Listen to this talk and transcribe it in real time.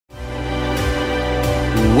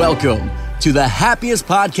Welcome to the happiest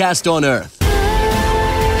podcast on earth.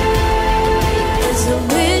 It's a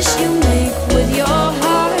wish you make with your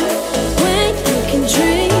heart. When you can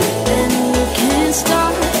dream, then you can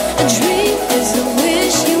start. A dream is a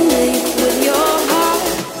wish you make with your heart.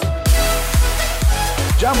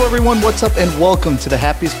 Jumbo, everyone, what's up, and welcome to the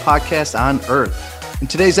happiest podcast on earth. In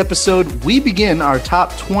today's episode, we begin our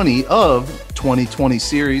top 20 of 2020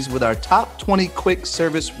 series with our top 20 quick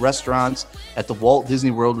service restaurants at the Walt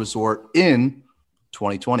Disney World Resort in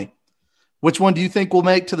 2020. Which one do you think will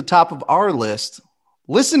make to the top of our list?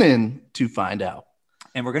 Listen in to find out.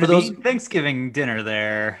 And we're going to eat Thanksgiving dinner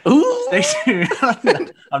there. Ooh. Stay tuned.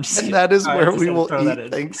 I'm just And that is All where right, we will throw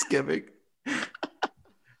eat Thanksgiving. Actually,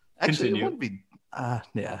 Continue. it wouldn't be.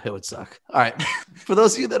 Yeah, it would suck. All right. For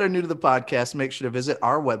those of you that are new to the podcast, make sure to visit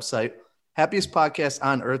our website,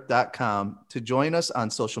 happiestpodcastonearth.com, to join us on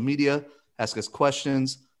social media, ask us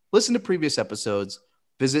questions, listen to previous episodes,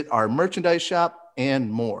 visit our merchandise shop,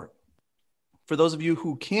 and more. For those of you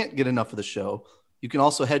who can't get enough of the show, you can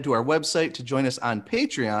also head to our website to join us on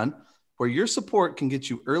Patreon, where your support can get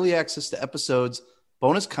you early access to episodes,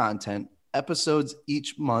 bonus content, episodes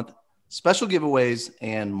each month, special giveaways,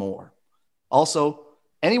 and more. Also,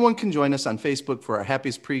 anyone can join us on Facebook for our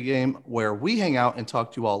happiest pregame, where we hang out and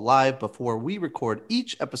talk to you all live before we record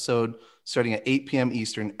each episode starting at 8 p.m.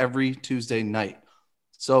 Eastern every Tuesday night.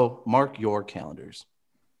 So mark your calendars.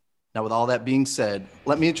 Now, with all that being said,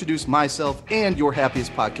 let me introduce myself and your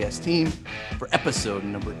happiest podcast team for episode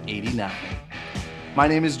number 89. My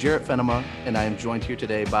name is Jarrett Fenema, and I am joined here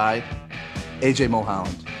today by AJ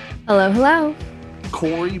Mulholland, Hello, hello.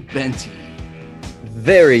 Corey Benty,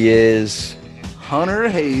 There he is. Hunter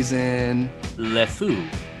Hazen, Le Fou.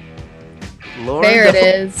 Lauren There it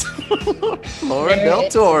is. Lauren There Del it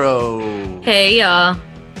is. Toro, Hey, y'all.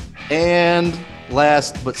 and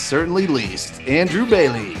last but certainly least, Andrew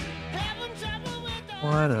Bailey.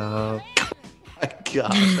 What up? My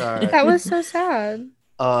gosh, all right. That was so sad.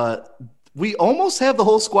 We almost have the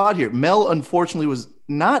whole squad here. Mel, unfortunately, was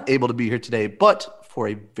not able to be here today, but for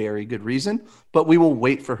a very good reason. But we will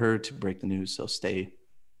wait for her to break the news, so stay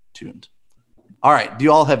tuned. All right. Do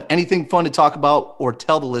you all have anything fun to talk about or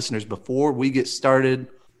tell the listeners before we get started?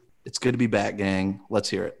 It's good to be back, gang. Let's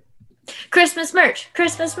hear it. Christmas merch,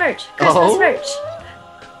 Christmas merch, Oh. Christmas merch.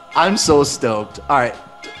 I'm so stoked. All right.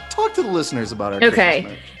 Talk to the listeners about our Okay.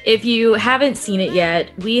 Christmas merch. If you haven't seen it yet,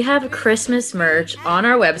 we have Christmas merch on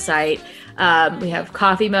our website. We have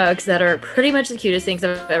coffee mugs that are pretty much the cutest things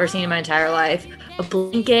I've ever seen in my entire life. A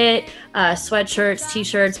blanket, sweatshirts,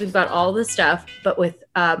 t-shirts. We've got all this stuff, but with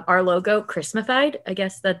our logo Christmasified. I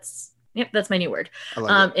guess that's my new word. I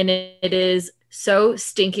like it. And it is so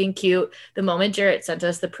stinking cute. The moment Jarrett sent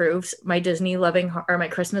us the proofs, my Disney loving or my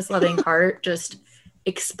Christmas loving heart just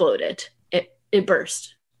exploded. It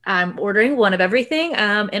burst. I'm ordering one of everything,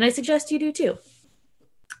 and I suggest you do too.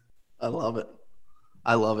 I love it.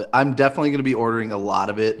 I love it. I'm definitely going to be ordering a lot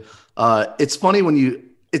of it. It's funny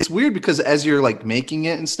it's weird because as you're like making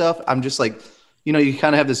it and stuff, I'm just like, you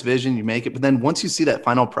kind of have this vision, you make it, but then once you see that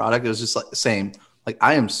final product, it was just like the same. Like,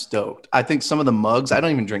 I am stoked. I think some of the mugs, I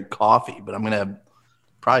don't even drink coffee, but I'm going to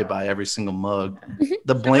probably buy every single mug.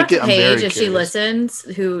 The blanket, I'm very Paige, if she curious. listens,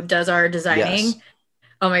 who does our designing. Yes.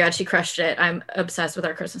 Oh my God, she crushed it. I'm obsessed with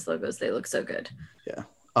our Christmas logos. They look so good.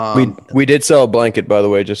 We did sell a blanket, by the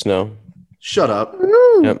way, just now. Shut up.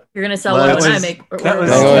 Yep. You're gonna sell That one when I was- make. That was,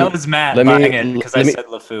 Hang on. that was Matt Let me- buying it because I let me- said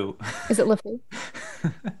Le Fou. Is it Liffey?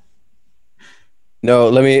 No,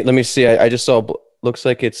 let me see. I just saw. Looks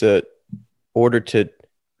like it's a order to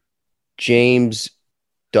James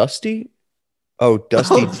Dusty. Oh,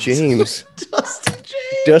 Dusty James. Dusty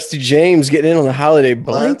James. Dusty James getting in on the holiday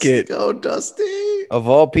blanket. Let's go, Dusty. Of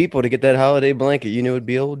all people to get that holiday blanket, you knew it'd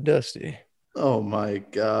be old Dusty. Oh my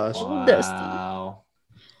gosh. Wow.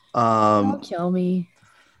 Don't kill me.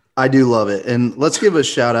 I do love it. And let's give a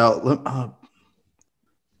shout out. I'm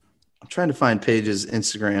trying to find Paige's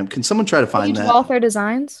Instagram. Can someone try to find Page that? Welfare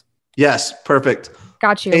Designs. Yes, perfect.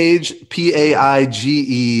 Got you. Paige,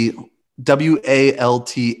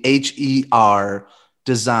 PAIGEWALTHER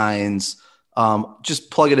designs.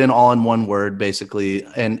 Just plug it in all in one word, basically.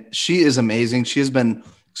 And she is amazing. She has been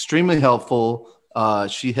extremely helpful.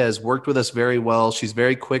 She has worked with us very well. She's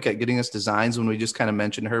very quick at getting us designs when we just kind of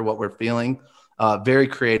mention her what we're feeling. Very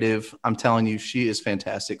creative. I'm telling you, she is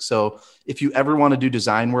fantastic. So if you ever want to do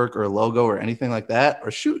design work or a logo or anything like that, or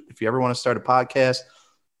shoot, if you ever want to start a podcast,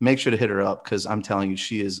 make sure to hit her up because I'm telling you,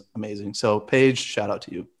 she is amazing. So Paige, shout out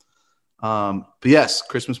to you. But yes,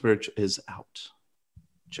 Christmas merch is out.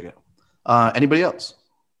 Check it out. Anybody else?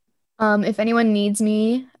 If anyone needs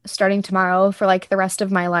me starting tomorrow for like the rest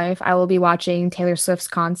of my life, I will be watching Taylor Swift's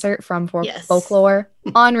concert from Yes. Folklore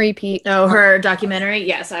on repeat. Oh, her documentary.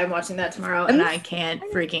 Yes, I'm watching that tomorrow, and I can't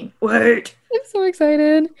freaking wait. I'm so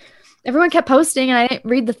excited. Everyone kept posting, and I didn't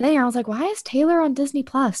read the thing. I was like, "Why is Taylor on Disney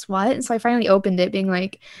Plus? What?" And so I finally opened it, being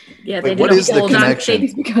like, Yeah, Wait, they did what a is the whole connection?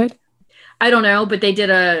 "It's good." I don't know, but they did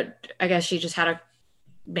I guess she just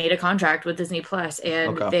made a contract with Disney Plus,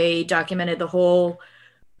 and Okay. they documented the whole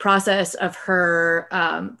process of her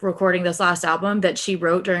recording this last album that she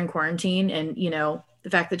wrote during quarantine. And, the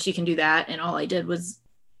fact that she can do that, and all I did was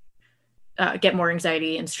get more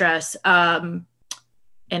anxiety and stress.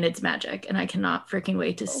 And it's magic. And I cannot freaking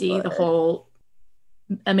wait to see the whole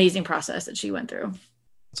amazing process that she went through.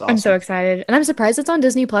 It's awesome. I'm so excited, and I'm surprised it's on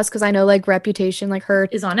Disney Plus because I know like Reputation, like her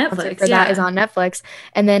Is on concert Netflix. for Yeah. that is on Netflix,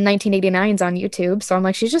 and then 1989 is on YouTube. So I'm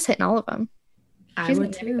like, she's just hitting all of them. I She's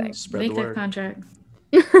would getting too. everything. Spread Make the that word. contract.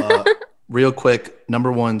 Real quick,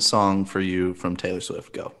 number one song for you from Taylor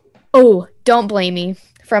Swift. Go. Oh, Don't Blame Me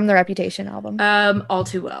from the Reputation album. All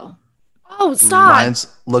Too Well. Oh, stop! Mine's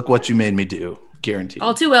Look What You Made Me Do. Guaranteed.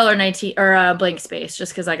 All Too Well or Blank Space,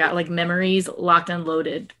 just because I got like memories locked and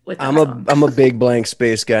loaded with that I'm song. a big blank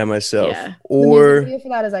space guy myself. Yeah. The music Or video for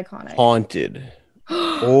that is iconic. Haunted.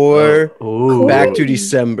 Or Ooh. Back to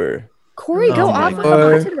December. Corey, go Oh my off with God.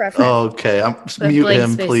 the haunted reference. Okay, But mute Blank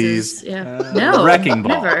him, Space please. is- yeah. No. Wrecking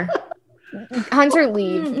Ball. Never. Hunter,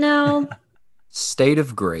 leave. No. State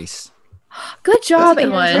of Grace. Good job, That's a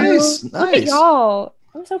good one. Andrew. Nice, Look at nice. y'all.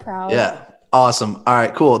 I'm so proud. Yeah, awesome. All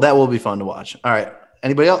right, cool. That will be fun to watch. All right,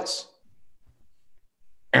 anybody else?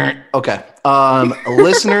 Okay.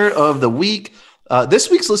 Listener of the week. This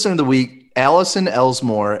week's listener of the week, Allison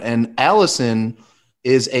Elsmore, and Allison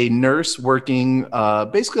is a nurse working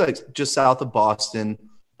basically like just south of Boston.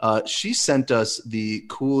 She sent us the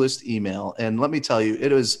coolest email, and let me tell you,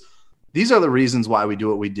 these are the reasons why we do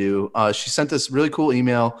what we do. She sent this really cool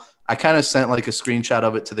email. I kind of sent like a screenshot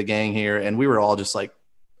of it to the gang here, and we were all just like,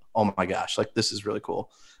 oh my gosh, like this is really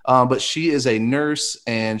cool. But she is a nurse,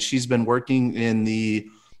 and she's been working in the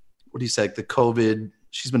COVID.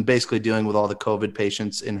 She's been basically dealing with all the COVID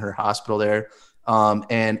patients in her hospital there.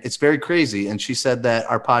 And it's very crazy. And she said that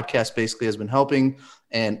our podcast basically has been helping,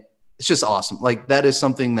 and it's just awesome. Like that is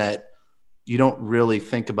something that you don't really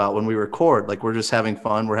think about when we record. Like we're just having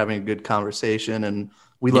fun. We're having a good conversation, and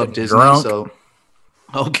we love Getting Disney. drunk. So,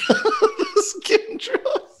 getting drunk.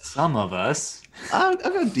 Some of us. I've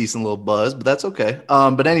got a decent little buzz, but that's okay.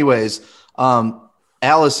 But anyways,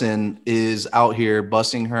 Allison is out here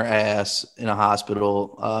busting her ass in a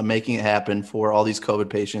hospital, making it happen for all these COVID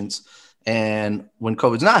patients. And when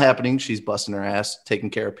COVID's not happening, she's busting her ass, taking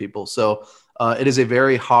care of people. So it is a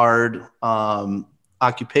very hard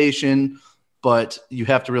occupation, but you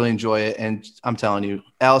have to really enjoy it. And I'm telling you,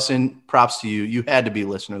 Allison, props to you. You had to be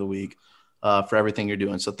listener of the week for everything you're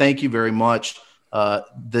doing. So thank you very much.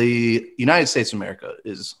 The United States of America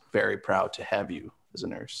is very proud to have you as a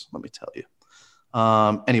nurse, let me tell you.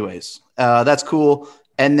 Anyways, that's cool.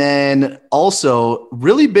 And then also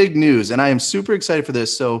really big news, and I am super excited for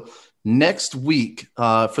this. So next week,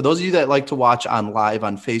 for those of you that like to watch on live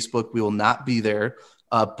on Facebook, we will not be there,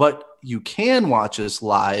 but you can watch us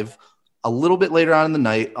live a little bit later on in the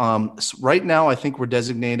night. So right now, I think we're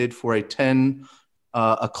designated for a 10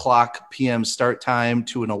 o'clock p.m. start time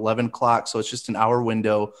to an 11 o'clock. So it's just an hour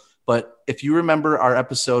window. But if you remember our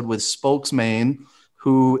episode with Spokesman,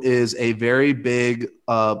 who is a very big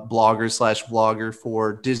blogger/vlogger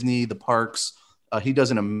for Disney, the parks. He does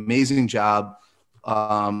an amazing job,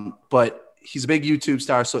 but he's a big YouTube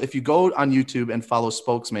star. So if you go on YouTube and follow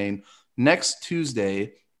Spokesman, next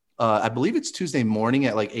Tuesday, I believe it's Tuesday morning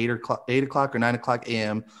at like 8 o'clock or 9 o'clock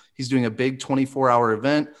a.m., he's doing a big 24-hour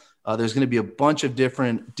event. There's going to be a bunch of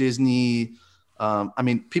different Disney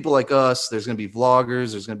people like us. There's going to be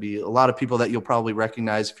vloggers. There's going to be a lot of people that you'll probably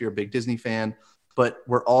recognize if you're a big Disney fan. But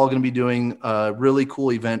we're all going to be doing a really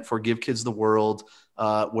cool event for Give Kids the World,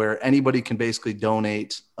 where anybody can basically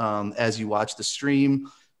donate as you watch the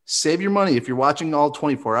stream. Save your money if you're watching all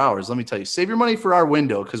 24 hours. Let me tell you, save your money for our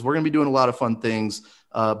window because we're going to be doing a lot of fun things.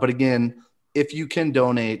 But again, if you can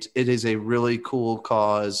donate, it is a really cool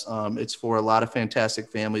cause. It's for a lot of fantastic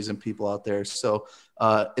families and people out there. So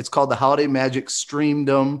it's called the Holiday Magic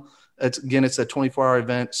Streamdom. It's a 24-hour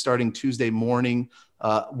event starting Tuesday morning.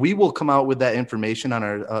 We will come out with that information on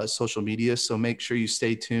our social media, so make sure you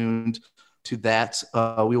stay tuned to that.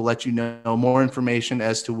 We will let you know more information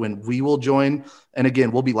as to when we will join. And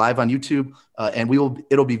again, we'll be live on YouTube, and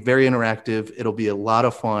it'll be very interactive. It'll be a lot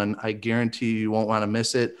of fun. I guarantee you won't want to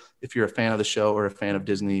miss it. If you're a fan of the show or a fan of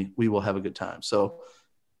Disney, we will have a good time. So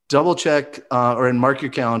double check or mark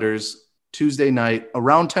your calendars Tuesday night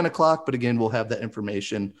around 10 o'clock. But again, we'll have that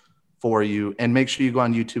information for you. And make sure you go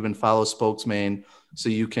on YouTube and follow Spokesman so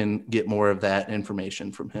you can get more of that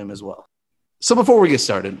information from him as well. So before we get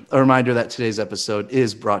started, a reminder that today's episode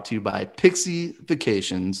is brought to you by Pixie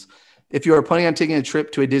Vacations. If you are planning on taking a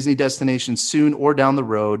trip to a Disney destination soon or down the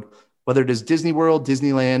road, whether it is Disney World,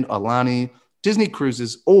 Disneyland, Aulani, Disney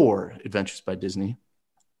Cruises, or Adventures by Disney,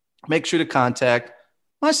 make sure to contact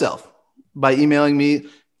myself by emailing me,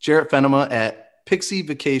 Jarrett Fenema at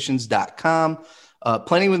pixievacations.com.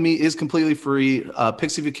 Planning with me is completely free.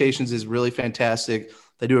 Pixie Vacations is really fantastic.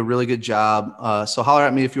 They do a really good job. So holler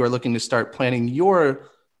at me if you are looking to start planning your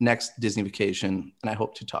next Disney vacation, and I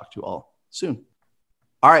hope to talk to you all soon.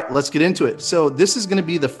 All right, let's get into it. So this is going to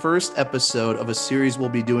be the first episode of a series we'll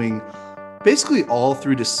be doing basically all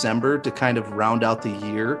through December to kind of round out the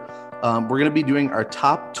year. We're going to be doing our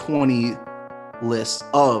top 20 list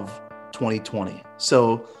of 2020.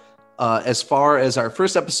 So as far as our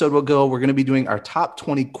first episode will go, we're going to be doing our top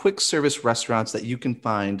 20 quick service restaurants that you can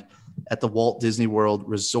find at the Walt Disney World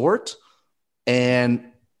Resort. And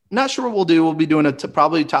not sure what we'll do. We'll be doing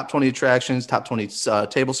probably top 20 attractions, top 20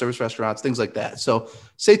 table service restaurants, things like that. So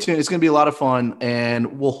stay tuned. It's going to be a lot of fun,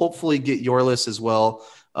 and we'll hopefully get your list as well.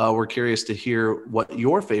 We're curious to hear what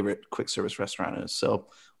your favorite quick service restaurant is. So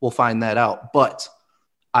we'll find that out. But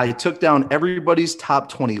I took down everybody's top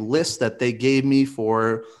 20 list that they gave me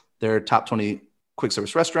for their top 20 quick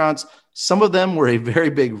service restaurants. Some of them were a very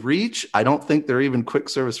big reach. I don't think they're even quick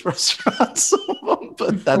service restaurants, some of them,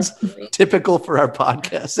 but that's typical for our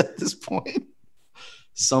podcast at this point.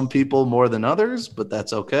 Some people more than others, but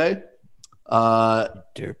that's okay.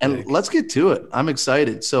 And let's get to it. I'm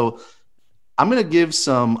excited. So I'm going to give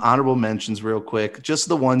some honorable mentions real quick. Just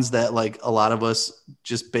the ones that like a lot of us,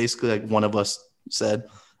 just basically like one of us said.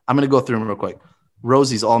 I'm going to go through them real quick.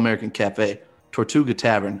 Rosie's All-American Cafe, Tortuga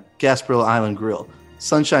Tavern, Gasparilla Island Grill,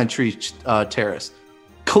 Sunshine Tree Terrace,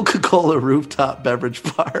 Coca-Cola Rooftop Beverage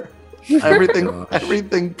Bar,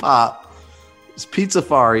 everything pop. It's Pizza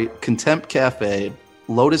Fari, Contempt Cafe,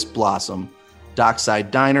 Lotus Blossom, Dockside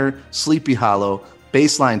Diner, Sleepy Hollow,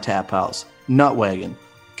 Baseline Tap House, Nutwagon,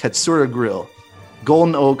 Katsura Grill,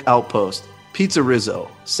 Golden Oak Outpost, Pizza Rizzo,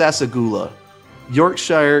 Sasagula,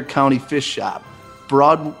 Yorkshire County Fish Shop,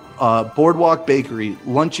 Boardwalk Bakery,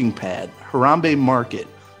 Lunching Pad, Harambe Market,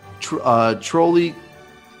 Trolley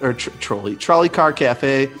Car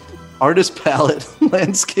Cafe, Artist Palette,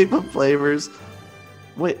 Landscape of Flavors.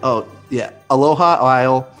 Aloha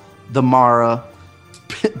Isle, The Mara,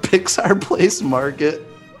 Pixar Place Market,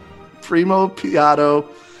 Primo Piatto,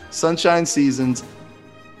 Sunshine Seasons,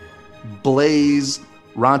 Blaze,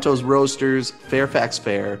 Ronto's Roasters, Fairfax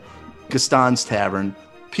Fair, Gaston's Tavern,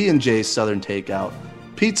 P&J's Southern Takeout,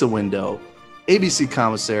 Pizza Window, ABC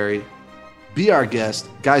Commissary, Be Our Guest,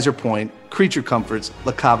 Geyser Point, Creature Comforts,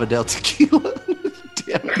 La Cava del Tequila.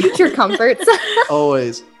 Damn it. Creature Comforts.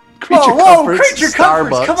 Always. Creature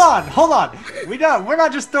Comforts. Come on, hold on. We're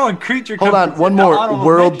not just throwing Creature Hold Comforts. on, one more.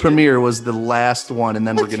 World mention. Premiere was the last one, and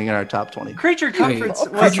then we're getting in our top 20. Creature Comforts was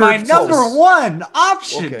Creature my number Comforts. one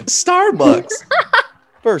option. Okay. Starbucks.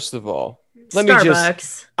 First of all,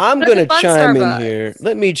 Starbucks. I'm That's going a to fun chime Starbucks. in here.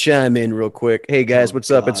 Let me chime in real quick. Hey, guys,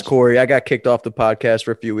 what's up? It's gosh. Corey. I got kicked off the podcast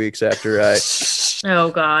for a few weeks after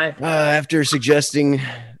Oh God. after suggesting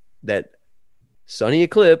that sunny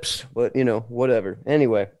eclipse, but, whatever.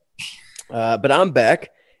 Anyway, but I'm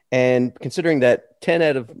back, and considering that 10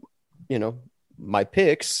 out of, my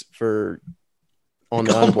picks on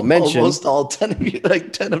the honorable mention. Almost all 10 of you,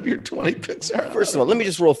 like 10 of your 20 picks are. First of all, let me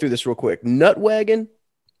just roll through this real quick. Nutwagon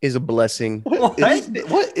is a blessing. What is the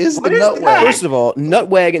What is Nutwagon? that? First of all,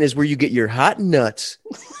 Nutwagon is where you get your hot nuts.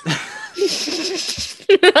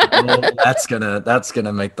 That's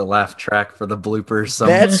gonna make the laugh track for the bloopers.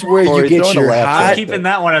 That's where Corey, you get don't your laugh I'm hot, keeping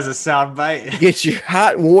that one as a sound bite. get your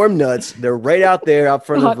hot warm nuts. They're right out there, out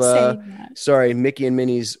front Not of saying that. sorry, Mickey and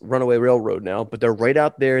Minnie's Runaway Railroad now, but they're right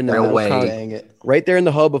out there in the Railway. Dang it. right there in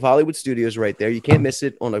the hub of Hollywood Studios. Right there, you can't miss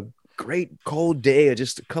it on a great cold day of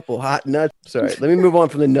just a couple hot nuts. Sorry, let me move on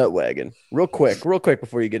from the Nutwagon real quick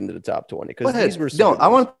before you get into the top 20 Go because ahead. these were No, I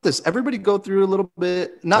want this. Everybody go through a little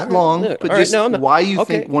bit, not All right. long, Yeah. but All right. just No, no. why you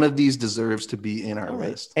Okay. think one of these deserves to be in our All right.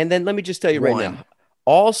 list. And then let me just tell you right One. now,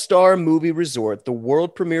 All-Star Movie Resort, the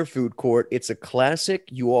world premiere food court. It's a classic.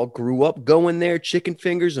 You all grew up going there. Chicken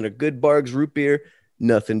fingers and a good Barg's root beer.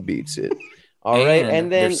 Nothing beats it. All right,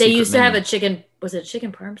 and then there's They secret used to have menu. a chicken. Was it a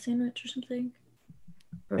chicken parm sandwich or something?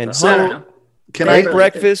 And I so- don't know. Can great I?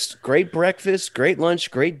 breakfast, great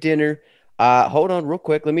lunch, great dinner. Hold on real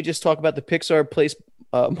quick. Let me just talk about the Pixar Place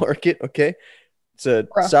Market, okay? It's a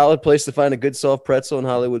Bruh. solid place to find a good soft pretzel in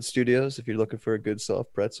Hollywood Studios if you're looking for a good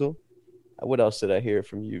soft pretzel. What else did I hear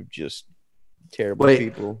from you? Just terrible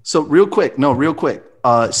people. So real quick.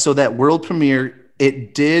 So that world premiere,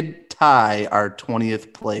 it did tie our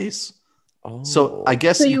 20th place. Oh. So I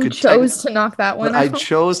guess So you you could chose to knock that one but I out.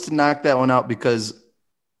 chose to knock that one out because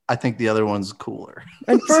I think the other one's cooler.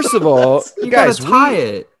 And first of all, You guys, gotta tie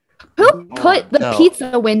it. Who put the No.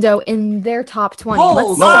 pizza window in their top 20? Hold Let's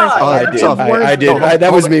on. start Oh, there. I did. I did.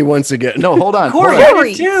 That was me once again. No, hold on. Corey, hold on. I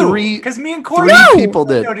did too. Three- Because me and Corey three people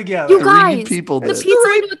did. go together. You Three guys, people the did. pizza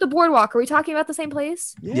window at the boardwalk. Are we talking about the same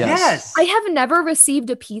place? Yes. I have never received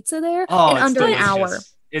a pizza there Oh, in it's under an delicious. hour.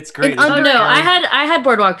 It's great. In There's under Oh an no, hour. I had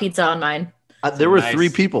boardwalk pizza on mine. There were Nice. 3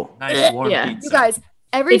 people. nice warm Yeah. pizza. You guys,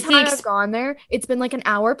 every It's the time ex- I've gone there, it's been like an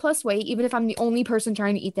hour plus wait, even if I'm the only person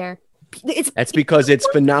trying to eat there. It's That's because it's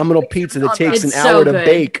phenomenal pizza that takes It's an so hour to good.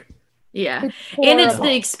 bake. Yeah. It's And it's horrible.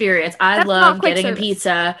 the experience. I That's love not quick getting a service.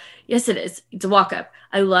 pizza. Yes, it is. It's a walk up.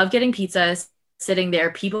 I love getting pizza, sitting there,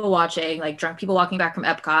 people watching, like drunk people walking back from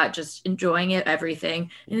Epcot, just enjoying it, everything,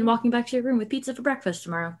 and then walking back to your room with pizza for breakfast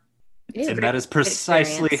tomorrow. Ew. And that is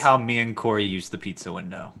precisely experience. how me and Corey used the pizza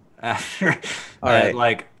window. After All at right.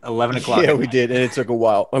 like 11 o'clock. Yeah, we did, and it took a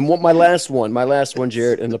while. And what my last one,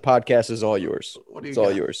 Jared, and the podcast is all yours. What do you It's all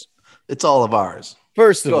got? yours. It's all of ours.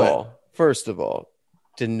 First of Go all,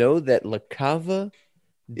 to know that La Cava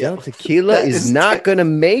del Yeah. Tequila That is is not te- going to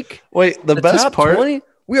make Wait, the best top part. 20.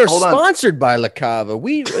 We are Hold on. sponsored by La Cava.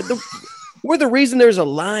 We're the reason there's a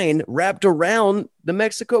line wrapped around the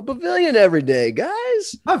Mexico Pavilion every day,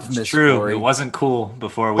 guys. I've It's missed true. Corey. It wasn't cool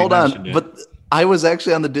before we Hold mentioned on, it. but I was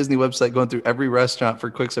actually on the Disney website going through every restaurant for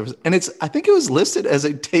quick service, and I think it was listed as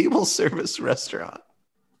a table service restaurant.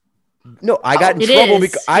 No, I got in It trouble is,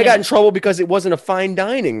 because I yeah. got in trouble because it wasn't a fine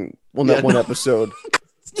dining on that Yeah, one no. episode.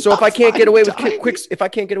 So if I not can't get fine away with dining. if I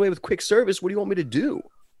can't get away with quick service, what do you want me to do?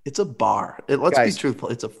 It's a bar. Let's Guys. be truthful.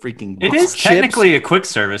 It's a freaking bar. it is chips- technically a quick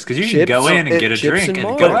service because you can chips- go in and it- get a chips drink and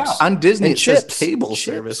and go Mars. out. On Disney. And It says chips. table Chips.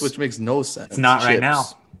 service, which makes no sense. It's not right Chips. now.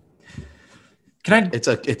 Can I?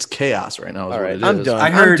 It's chaos right now. Is All what right, it I'm is. done. I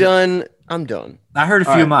heard- I'm done. I heard a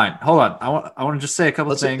few All right. of mine. Hold on. I want to just say a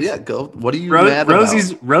couple Let's things. yeah, go. What are you mad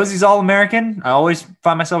Rosie's All American. I always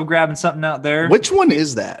find myself grabbing something out there. about? Which one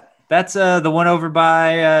is that? That's the one over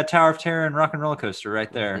by Tower of Terror and Rock and Roller Coaster right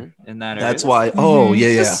there in that area. That's why. Oh yeah,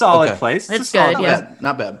 yeah. It's a solid Okay. place. It's It's a solid good, Not yeah. bad.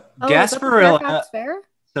 Not bad. Oh, is that the Gasparilla. Fairfax Fair?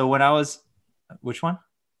 So when I was, which one?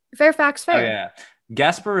 Fairfax Fair. Oh yeah,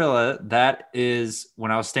 Gasparilla. That is when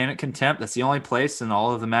I was staying at Contempt. That's the only place in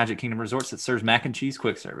all of the Magic Kingdom resorts that serves mac and cheese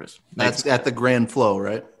quick service. That's at the Grand Flow,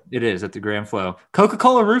 right? It is at the Grand Flow.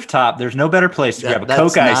 Coca-Cola rooftop. There's no better place to grab a That's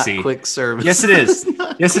Coke not Icy. quick service. Yes, it is. That's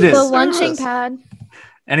not Yes, it quick is. The lunching service. pad.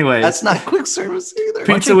 Anyways, That's not quick service either.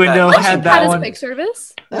 Pizza Window Lunching had pad that is one. quick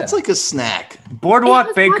service. That's like a snack. Boardwalk It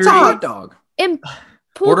has Bakery, hot Hot dog. And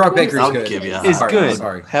Boardwalk Bakery's I'll good. give you that. Is Sorry, good.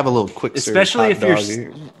 Sorry. Have a little quick service especially hot if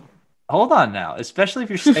you're. dog. Hold on now. Especially if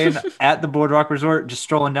you're staying at the Boardwalk Resort, just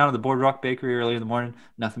strolling down to the Boardwalk Bakery early in the morning,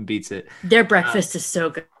 nothing beats it. Their breakfast is so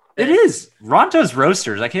good. It is Ronto's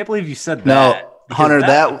Roasters. I can't believe you said No, that. because Hunter,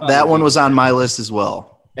 that one was on my list as well.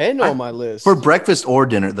 And on my list. For breakfast or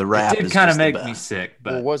dinner, the wrap It is did kind of just the make best. me sick,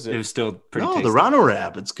 but What was it? It was still pretty. No, tasty. the Rano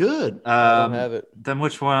wrap. It's good. I don't have it. Then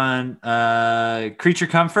which one? Creature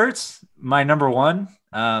Comforts. My number one.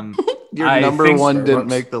 Your I number think one didn't Starbucks.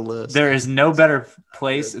 make the list. There is no better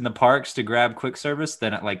place in the parks to grab quick service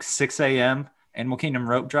than at like 6 a.m. Animal Kingdom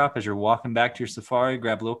rope drop as you're walking back to your safari.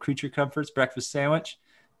 Grab a little Creature Comforts breakfast sandwich.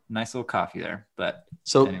 Nice little coffee there. But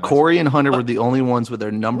So anyways. Corey and Hunter were the only ones with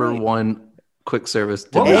their number one quick service.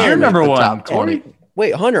 What did was not your make number the one, Top 20. Corey?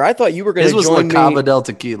 Wait, Hunter, I thought you were going His to was join La Cava me. del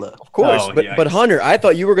Tequila. Of course, Oh, but yikes. but Hunter, I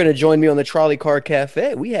thought you were going to join me on the Trolley Car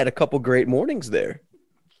Cafe. We had a couple great mornings there.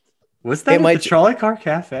 Was that It at might- the Trolley Car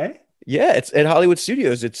Cafe? Yeah, it's at Hollywood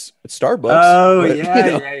Studios. It's Starbucks. Oh, But, yeah,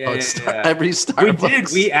 you know, yeah, yeah, Oh, yeah, it's yeah. every We Starbucks. did.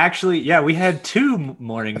 We actually, yeah, we had two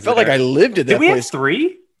mornings. I felt like I lived at that Did we place. have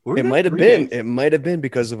three? Were we It there might have 3 been. days? It might have been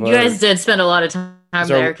because of You our, guys did spend a lot of time our-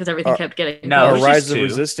 there because everything our- kept getting No, it our was Rise just of two.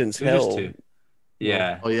 Resistance It was just hell. two.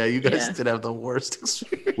 Yeah. Oh yeah, you guys Yeah. did have the worst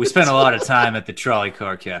experience. We spent a lot of time at the Trolley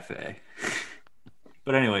Car Cafe.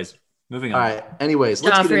 But anyways, moving on. All right. Anyways,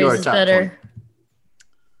 let's get into our Joffrey's is top better.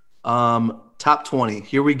 20. Top 20.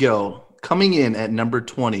 Here we go. Coming in at number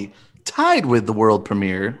 20, tied with the world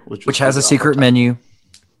premiere, Which has a secret menu.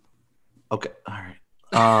 Okay. All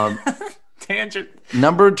right. Tangent.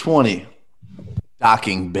 Number 20,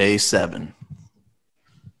 Docking Bay 7.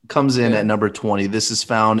 Comes in at number 20. This is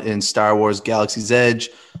found in Star Wars Galaxy's Edge.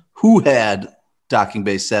 Who had Docking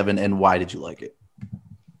Bay 7 and why did you like it?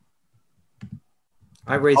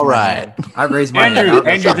 I raised All my right. hand. I raised my Andrew, hand.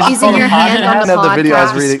 Andrew, this is Using called your a hand podcast. on the the video I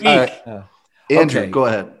was podcast. reading. All right. Speak. Andrew, Okay. go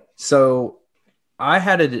ahead. So I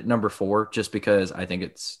had it at number 4 just because I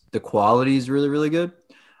think the quality is really, really good.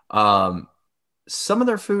 Some of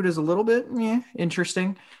their food is a little bit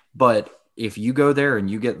interesting, but if you go there and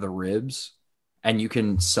you get the ribs and you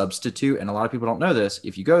can substitute, and a lot of people don't know this,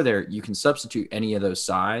 if you go there, you can substitute any of those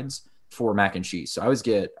sides for mac and cheese. So I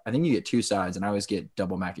think you get 2 sides, and I always get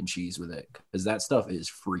double mac and cheese with it because that stuff is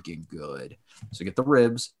freaking good. So get the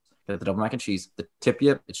ribs, get the double mac and cheese. The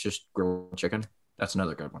tip-yip, it's just grilled chicken. That's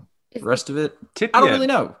another good one. The rest of it, Tip I don't yip. really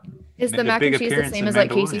know. Is Made the a mac big and cheese the appearance same in as like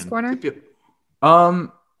Casey's Mandalorian.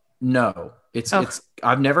 Corner? No. It's Oh.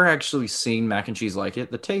 I've never actually seen mac and cheese like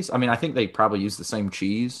it. The taste, I mean, I think they probably use the same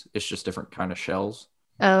cheese. It's just different kind of shells.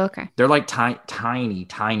 Oh, okay. They're like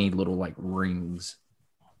tiny little like rings.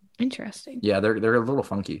 Interesting. Yeah, they're a little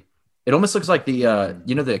funky. It almost looks like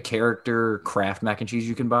the character Kraft mac and cheese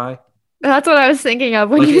you can buy. That's what I was thinking of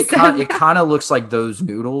when Like you it said kind that. of looks like those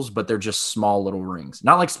noodles, but they're just small little rings.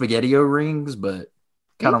 Not like SpaghettiO rings, but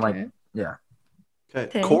kind of Okay. like yeah. Okay.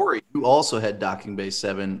 Okay. Corey, you also had Docking Bay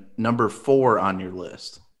 7, number 4 on your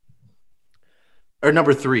list. Or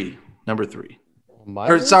number 3. Number 3. My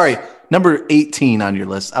Or list? sorry, number 18 on your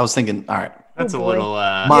list. I was thinking, all right. That's Oh, a boy. little.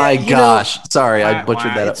 My you know- gosh. Sorry, I Why-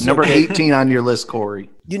 butchered why? that up. It's Number okay. 18 on your list, Corey.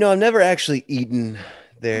 You know, I've never actually eaten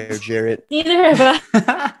there, Jarrett. Neither have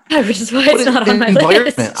I, which is why it's What not is on my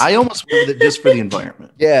environment? list. I almost went with it just for the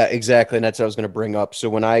environment. Yeah, exactly. And that's what I was going to bring up. So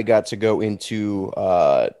when I got to go into,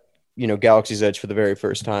 Galaxy's Edge for the very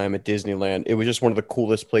first time at Disneyland, it was just one of the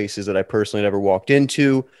coolest places that I personally had ever walked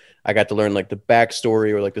into. I got to learn like the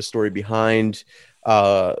backstory or like the story behind,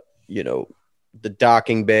 the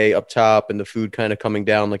docking bay up top and the food kind of coming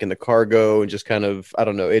down like in the cargo and just kind of, I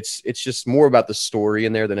don't know. It's just more about the story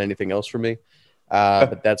in there than anything else for me.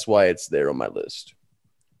 But that's why it's there on my list.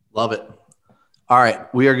 Love it. All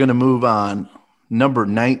right, we are going to move on. Number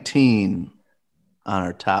 19 on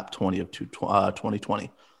our top 20 of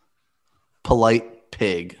 2020. Polite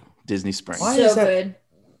Pig, Disney Springs. Why So is that- good.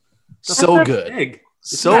 So good. Big.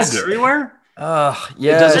 So It's good. everywhere. Yeah. It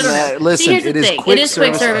doesn't I don't know. matter. See, Listen, here's the it is thing. quick It is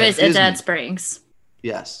quick service at Disney. Dead Springs.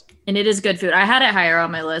 Yes. And it is good food. I had it higher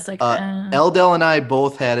on my list. Like Eldell and I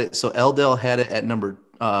both had it. So Eldell had it at number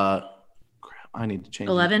crap, I need to change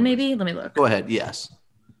 11, these maybe. Let me look. Go ahead. Yes.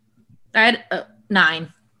 I had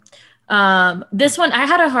 9. This one I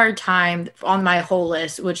had a hard time on my whole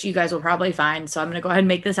list, which you guys will probably find. So I'm going to go ahead and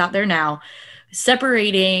make this out there now.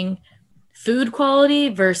 Separating food quality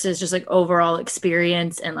versus just like overall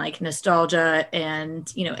experience and like nostalgia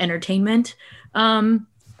and entertainment.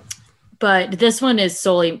 But this one is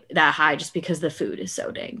solely that high just because the food is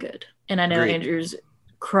so dang good. And I know Agreed. Andrew's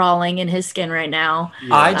crawling in his skin right now.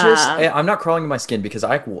 I'm not crawling in my skin because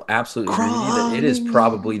I will absolutely agree with you that it is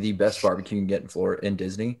probably the best barbecue you can get in Florida in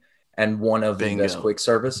Disney and one of the Bingo. best quick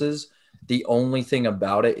services. The only thing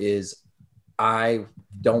about it is I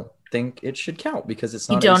don't think it should count because it's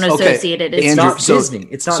You not don't Okay, associate it. it's It's not Disney.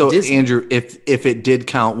 It's not so Disney. Andrew, if it did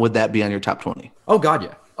count, would that be on your top 20? Oh God,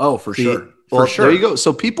 yeah. Oh, for See, sure. Well, For sure. there you go.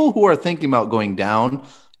 So people who are thinking about going down,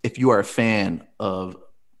 if you are a fan of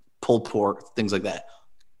pulled pork, things like that,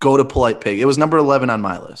 go to Polite Pig. It was number 11 on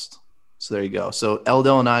my list. So there you go. So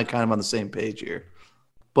Eldell and I kind of on the same page here.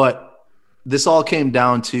 But this all came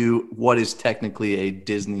down to what is technically a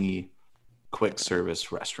Disney quick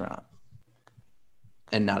service restaurant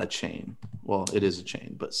and not a chain. Well, it is a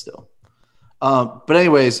chain, but still. But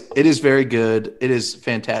anyways, it is very good. It is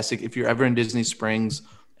fantastic. If you're ever in Disney Springs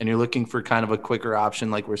and you're looking for kind of a quicker option,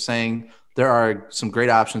 like we're saying, there are some great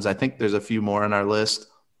options. I think there's a few more on our list,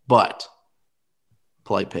 but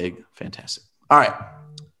Polite Pig, fantastic. All right.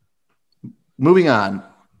 Moving on.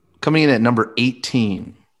 Coming in at number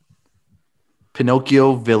 18,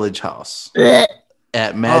 Pinocchio Village House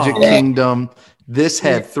at Magic Kingdom. This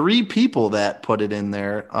had 3 people that put it in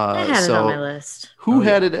there. I had it so on my list. who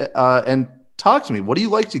had it? And talk to me. What do you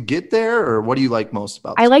like to get there, or what do you like most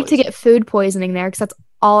about I this like to place? get food poisoning there because that's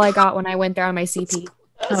all I got when I went there on my CP.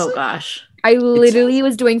 Oh gosh. I literally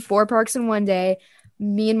was doing 4 parks in one day.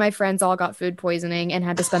 Me and my friends all got food poisoning and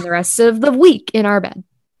had to spend the rest of the week in our bed.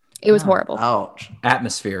 It was horrible. Ouch.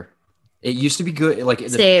 Atmosphere. It used to be good. Like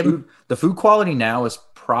Same. the food quality now is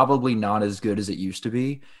probably not as good as it used to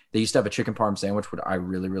be. They used to have a chicken parm sandwich, which I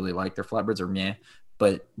really, really like. Their flatbreads are meh.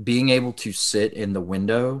 But being able to sit in the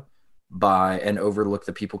window and overlook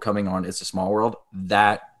the people coming on It's a Small World,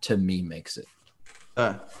 that to me makes it.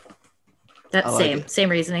 That's I like it. same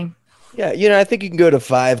reasoning. Yeah, I think you can go to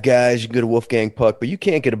Five Guys, you can go to Wolfgang Puck, but you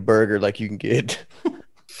can't get a burger like you can get.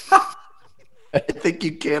 I think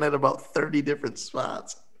you can at about 30 different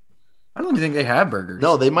spots. I don't even think they have burgers.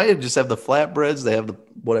 No, they might just have the flatbreads. They have the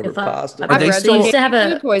whatever If I- pasta. Are they I've read still- they used to have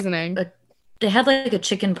food poisoning. They had like a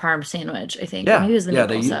chicken parm sandwich, I think. Yeah, Maybe it was the yeah,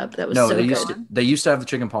 meatball sub. That was no, so they good. used to have the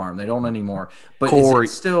chicken parm. They don't anymore. But Corey.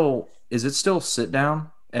 is it still sit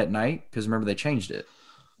down at night? Because remember they changed it.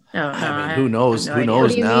 No, I mean, who knows? I Who have no knows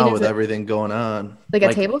What do you now mean, with is it- everything going on? Like a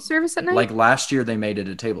like- table service at night? Like last year, they made it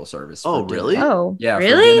a table service. Oh, for dinner. really? oh, Yeah,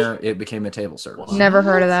 Really? for dinner, it became a table service. never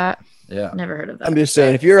heard of that. Yeah. Never heard of that. I'm just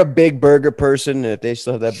saying, if you're a big burger person, if they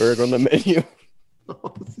still have that burger on the menu,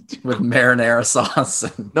 With marinara sauce.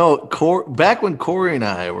 No, back when Corey and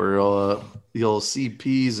I were you'll see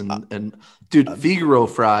peas and dude, Figaro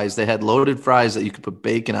fries. They had loaded fries that you could put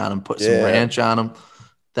bacon on them, put some Yeah. ranch on them.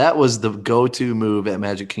 That was the go-to move at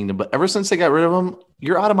Magic Kingdom. But ever since they got rid of them,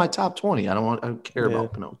 you're out of my top 20. I don't care Yeah.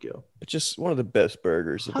 about Pinocchio. it's just one of the best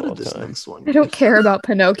burgers of How all did this time. next one? I don't care about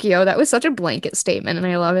Pinocchio. That was such a blanket statement, and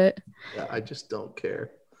I love it. Yeah, I just don't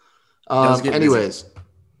care. was getting Anyways,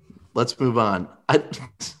 let's move on. How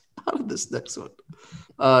did this next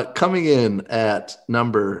one? Coming in at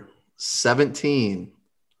number 17,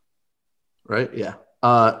 right? Yeah.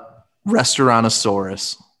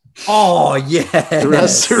 Restaurantosaurus. Oh, yeah. The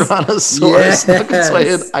Restaurantosaurus snuck its way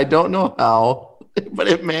in. Yes. I don't know how, but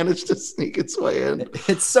it managed to sneak its way in.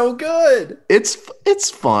 It's so good. It's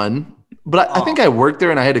fun. But I think I worked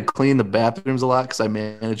there and I had to clean the bathrooms a lot because I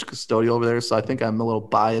managed custodial over there. So I think I'm a little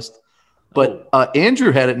biased. But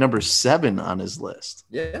Andrew had it number 7 on his list.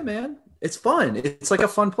 Yeah, man. It's fun. It's like a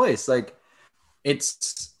fun place. Like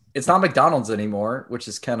it's not McDonald's anymore, which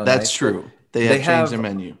is kind of That's nice. true. They They have changed have- their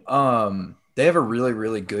menu. They have a really,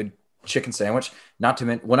 really good chicken sandwich. Not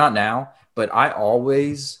now, but I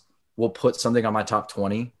always will put something on my top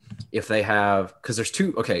 20 if they have, because there's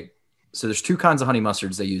two kinds of honey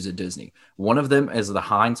mustards they use at Disney. One of them is the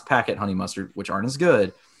Heinz packet honey mustard, which aren't as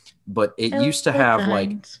good, but it used to have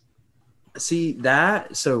like, see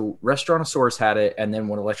that? So Restaurantosaurus had it, and then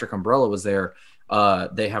when Electric Umbrella was there,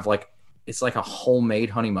 they have like, it's like a homemade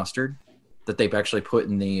honey mustard that they've actually put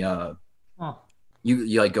in the,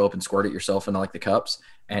 you like go up and squirt it yourself into like the cups,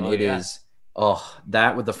 and Oh, it yeah. is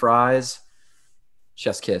that with the fries,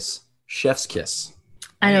 chef's kiss.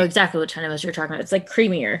 I know exactly what kind of mustard you're talking about. It's like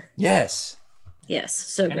creamier. Yes. Yes,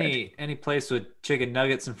 so good. Any place with chicken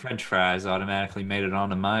nuggets and French fries automatically made it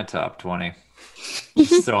onto my top 20.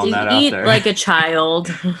 Just throwing You that out eat there. like a child.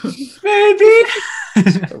 Maybe.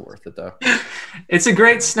 So worth it though. It's a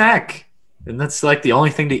great snack, and that's like the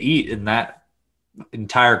only thing to eat in that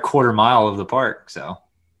entire quarter mile of the park. So,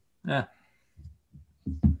 yeah.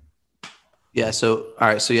 Yeah. So, all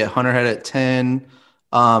right. So, yeah, Hunter had it at 10.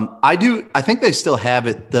 I think they still have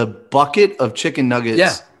it. The bucket of chicken nuggets.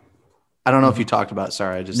 Yeah. I don't know if you talked about it.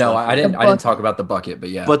 Sorry. I just No, left I it. didn't. The I didn't bucket. talk about the bucket, but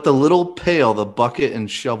yeah. But the little pail, the bucket and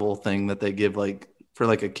shovel thing that they give like for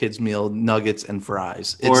like a kid's meal, nuggets and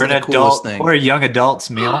fries. It's Or an the coolest adult, thing. or a young adult's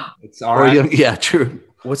meal. It's all Or right. yeah, true.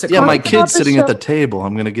 what's it Yeah, called? my Talk about kid's the sitting at the shovel. table.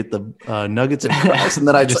 I'm gonna get the nuggets and fries, and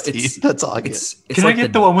then I just It's- eat. That's all I get. It's Can I like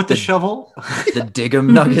get the one with the shovel? the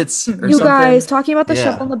Diggum nuggets or You something? guys, talking about the Yeah.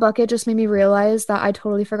 shovel in the bucket just made me realize that I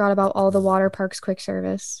totally forgot about all the water parks quick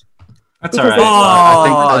service. That's Because all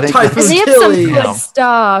they- right. I think Typhoon And they have some Tilly. good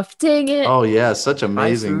stuff. Dang it. Oh yeah, such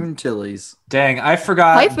amazing. Typhoon Tilly's. Dang, I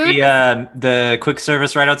forgot Typhoon? the quick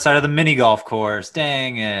service right outside of the mini golf course.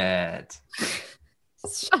 Dang it.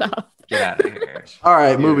 Shut up. Get out of here. All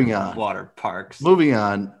right, moving on. Water parks. Moving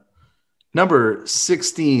on. Number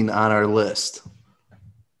 16 on our list.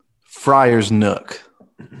 Friar's Nook.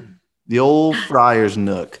 The old Friar's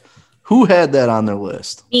Nook. Who had that on their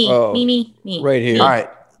list? Me, Oh, me. right here. All right.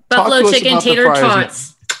 talk Buffalo to us chicken about the tater Friar's Nook.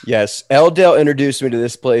 tots. Yes, Eldell introduced me to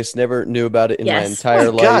this place. Never knew about it in my Yes. entire Oh my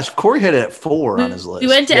life. gosh, Corey had it at 4 on his list. We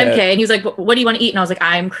went to Yeah. MK and he was like, "What do you want to eat?" And I was like,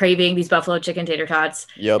 "I'm craving these buffalo chicken tater tots."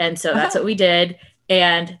 Yep. And so that's what we did.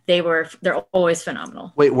 And they're always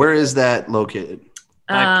phenomenal. Wait, where is that located?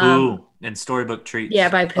 By Pooh and Storybook Treats. Yeah,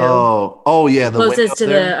 by Pooh. Oh yeah, the window Closest to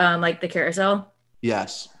there? the like the carousel.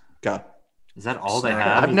 Yes. Got. Is that all they Snack.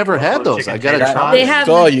 have? I've never had Buffalo those. chicken I gotta tater try tots? They have That's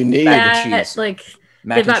all you need. that, cheese. like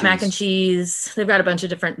Mac they've got mac and cheese. They've got a bunch of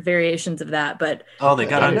different variations of that, but Oh, they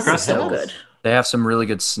got I've never it's so had Uncrustables. good. They have some really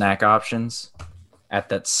good snack options at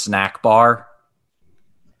that snack bar.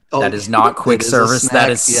 That is not quick It is a service. That snack,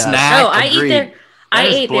 is yes. snack. Oh, I eat agreed. there. I That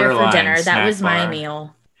is ate there for borderline dinner. That snack was my bar.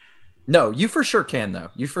 meal. No, you for sure can though.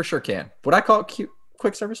 You for sure can. Would I call it cute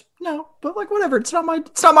quick service? No, but like whatever. It's not my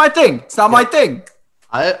thing. It's not my thing.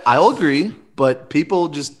 I'll agree, but people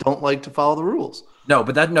just don't like to follow the rules. No,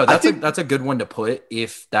 but I that's think- a good one to put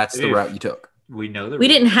if that's the If- route you took. We know the We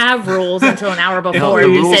rules. didn't have rules until an hour No, before. the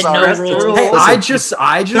You rules said are- no that's the rules. rules. Hey, Listen,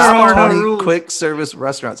 I just There are are no 20 rules. quick service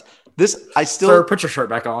restaurants. I still Sir, put your shirt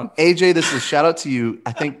back on. AJ, this is a shout out to you.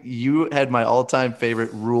 I think you had my all-time favorite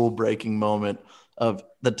rule breaking moment of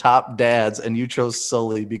the top dads, and you chose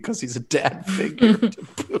Sully because he's a dad figure to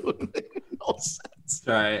Boone. No sense.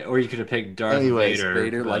 Right. Or you could have picked Darth Anyways,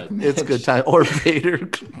 Vader. like It's a good time. Or Vader.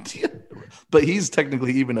 But he's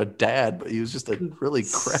technically even a dad, but he was just a really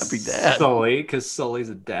crappy dad. Sully, because Sully's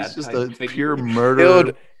a dad. He's just type a figure. pure murder.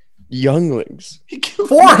 Killed younglings. He killed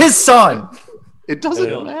For his son. It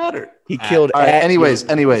doesn't matter. He killed. All right. at-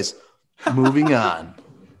 Anyways, moving on.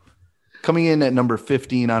 Coming in at number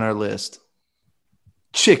 15 on our list,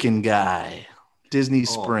 Chicken Guy, Disney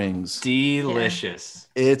Springs. Delicious.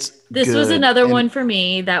 It's This was good. another And one for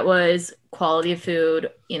me that was quality of food,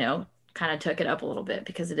 kind of took it up a little bit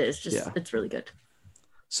because it is just, Yeah. it's really good.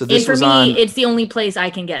 So And this for was me, on. it's the only place I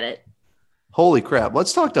can get it Holy crap!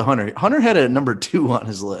 Let's talk to Hunter. Hunter had it at number 2 on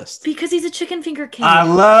his list. because he's a chicken finger king. I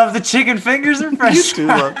love the chicken fingers and You french do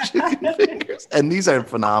fries. love chicken fingers, and these are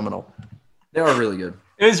phenomenal. They are really good.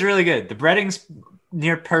 It was really good. The breading's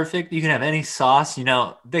near perfect. You can have any sauce.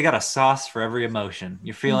 They got a sauce for every emotion.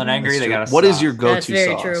 You're feeling angry, they got a What sauce. is your That's go-to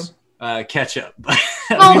very sauce? true. Ketchup.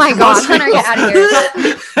 Oh my gosh, Hunter, get out of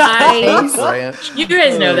here. Ranch. You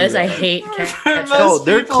guys know this. I hate ketchup. No,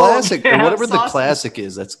 they're people classic. can't have Whatever the sauces. classic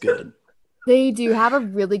is, that's good. They do have a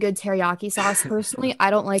really good teriyaki sauce. Personally, I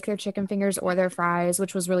don't like their chicken fingers or their fries,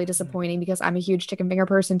 which was really disappointing because I'm a huge chicken finger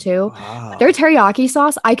person too. Wow. Their teriyaki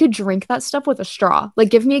sauce, I could drink that stuff with a straw. Like,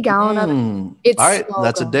 give me a gallon of it. Mm. It's All right, so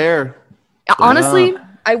that's a good. dare. Honestly,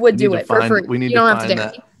 I would We do need it to for find- free. we need you to don't have to find dare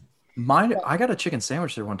that. Mine. I got a chicken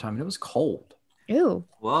sandwich there one time, and it was cold. me. Ew.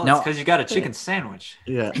 Well, Now- it's because you got a chicken sandwich.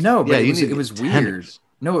 Yeah. No, but Yeah, it you was, need it was weird. tenders.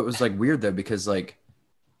 No, it was like weird though because like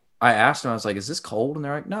I asked them, I was like, "Is this cold?" And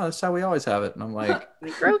they're like, "No, that's how we always have it." And I'm like,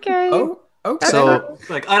 Okay. "Oh, okay." So, It's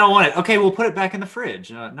like, I don't want it. Okay, we'll put it back in the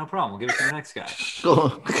fridge. No problem. We'll give it to the next guy.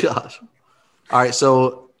 oh gosh. All right,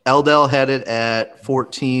 so Eldell had it at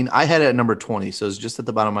 14. I had it at number 20, so it's just at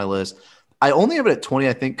the bottom of my list. I only have it at 20,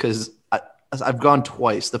 I think, because I've gone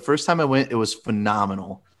twice. The first time I went, it was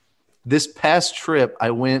phenomenal. This past trip,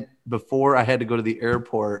 I went before I had to go to the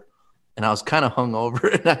airport, and I was kind of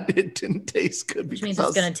hungover, and it didn't taste good. Which because means I it's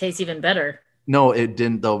was- going to taste even better. No, it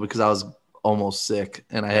didn't though, because I was almost sick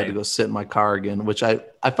and I had to Right. go sit in my car again, which I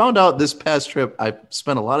found out this past trip. I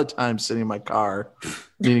spent a lot of time sitting in my car,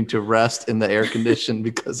 needing to rest in the air condition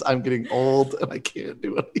because I'm getting old and I can't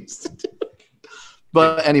do what I used to do.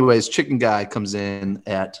 But anyways, Chicken Guy comes in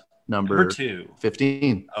at number 2.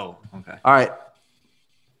 15. Oh, okay. All right.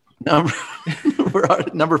 We're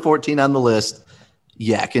at number 14 on the list,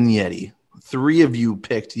 Yak and Yeti. 3 of you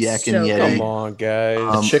picked Yak and So Yeti. Come on,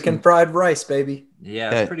 guys. Chicken fried rice, baby. Yeah,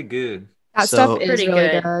 Okay. it's pretty good. That So- stuff is Pretty really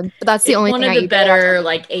good. good. But that's the It's only one thing of I the eat. better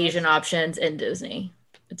like Asian options in Disney.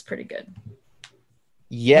 It's pretty good.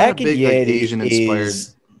 Yak Not a and big, like, Yeti Asian-inspired-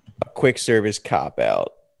 is a quick service cop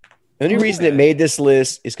out. The only reason Okay. it made this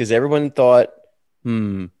list is because everyone thought,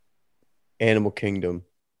 Animal Kingdom.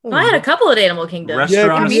 Well, I had a couple at Animal Kingdom.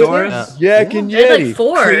 Restaurantosaurus. Yak and I had Yeti. like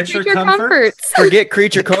 4. Creature Your comforts. comforts. Forget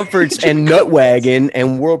Creature Comforts and Nutwagon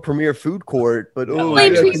and World Premiere Food Court, but Flame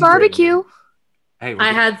Flame Yak Tree and Barbecue. Hey,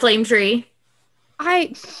 I had Flame Tree.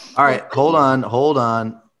 I All right, hold on.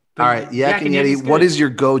 All right, Yak and Yeti. Yeti's What good. is your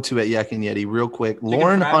go-to at Yak and Yeti? Real quick,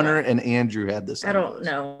 Lauren, fried Hunter, rice. and Andrew had this. I on the don't list.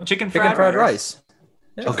 know. chicken Chicken fried rice.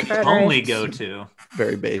 Okay, Fried Only rice. go to.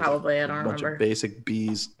 very basic. Probably. I don't Bunch remember. of basic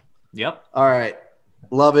bees. Yep. All right,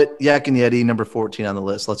 love it. Yak and Yeti, number 14 on the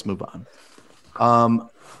list. Let's move on.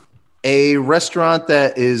 A restaurant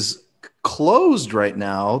that is closed right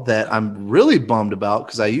now that I'm really bummed about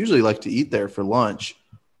because I usually like to eat there for lunch.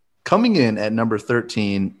 Coming in at number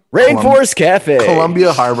 13, Rainforest Cafe.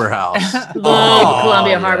 Columbia Harbor House. Love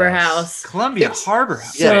Columbia yes. Harbor House. Columbia It's- Harbor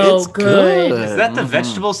House. Yeah, So it's good. good. Is that the Mhm.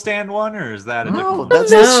 vegetable stand one, or is that a No, different one?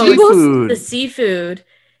 that's No, the it's seafood. The seafood.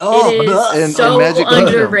 Oh, it is bleh. And so Magic Kingdom.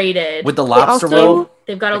 underrated. With the lobster also- roll.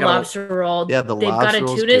 They've got a They got a- lobster roll. Yeah, the They've got lobster a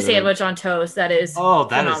roll's tuna good. sandwich on toast that is Oh,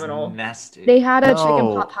 that is phenomenal. nasty. they had a chicken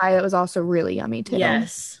No. pot pie that was also really yummy too.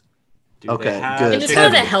 Yes. Do they Okay, have good. And just It's kind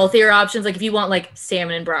of the heavy. healthier options. Like if you want like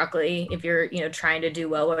salmon and broccoli, if you're, trying to do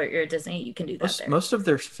well while you're at Disney, you can do that there. Most of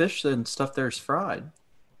their fish and stuff there is fried.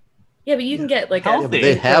 Yeah, but you can get like Healthy. Yeah, but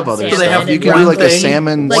they have other salmon stuff. and You can do like a broccoli.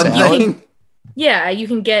 salmon Like, you salad. can- Yeah, you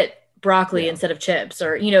can get broccoli instead of chips,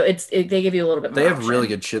 or they give you a little bit more. They have option. really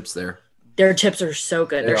good chips there. Their chips are so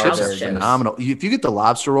good. Their Their Chips are are chips very good. phenomenal. If you get the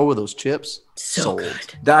lobster roll with those chips, so sold. good.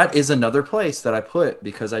 That is another place that I put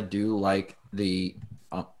because I do like the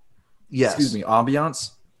Yes.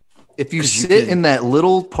 ambiance. If you 'Cause you sit can- in that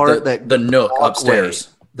little part The, the nook walkway, upstairs.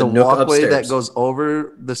 the nook walkway that upstairs. goes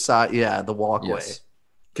over the side, the walkway. Yes.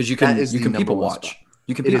 Because you That can is the people number one watch. spot.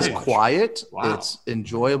 You can It is people watch. quiet. Wow. It's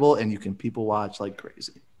enjoyable, and you can people watch like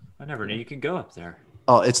crazy. I never knew you could go up there.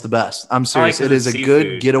 Oh, it's the best. I'm serious. like It is a seafood. good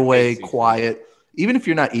I getaway, hate seafood. quiet. Even if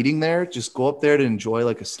you're not eating there, just go up there to enjoy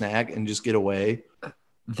like a snack and just get away.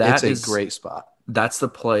 That It's is a great spot. That's the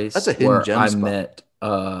place That's a hidden where gem I spot. met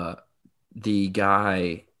the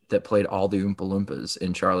guy that played all the Oompa Loompas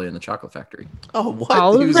in Charlie and the Chocolate Factory. Oh, what?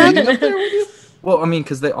 All He of was them? eating up there with you? Well, I mean,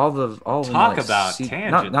 because they all of them, Talk like, about not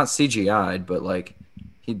tangents. CGI'd, but like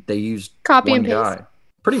they used Copy one and paste. guy,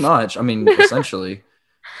 pretty much. I mean, essentially.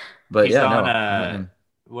 But He's yeah, on, no. I mean,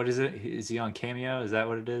 what is it? Is he on Cameo? Is that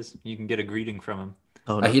what it is? You can get a greeting from him,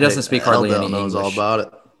 Oh, He doesn't speak hardly Eldell any knows all English. about it.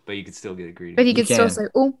 but you could still get a greeting. But he You could still can. say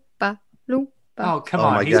oompa loompa. Oh, come Oh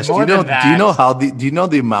on. my He's gosh! Do more you know? than that. Do you know how do you know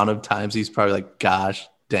the amount of times he's probably like, "Gosh,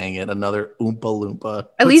 dang it, another Oompa Loompa."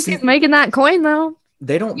 At least see- he's making that coin though.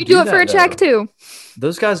 they don't. You do it that, for a check though. too.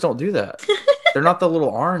 Those guys don't do that. They're not the little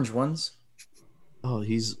orange ones. Oh,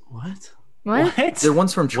 he's what? What? What? They're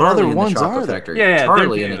ones from What Charlie other and the ones Chocolate are there? Factory. Yeah,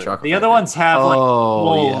 Charlie they're and the good. Chocolate The other Factory. ones have like Oh,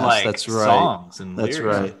 whole yes, like that's right. songs and That's lyrics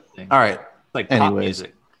right. and everything. All right. Like pop Anyways.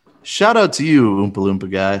 music. Shout out to you, Oompa Loompa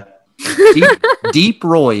guy. Deep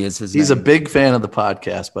Roy is his He's name. a big fan of the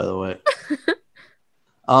podcast, by the way.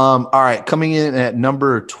 All right, coming in at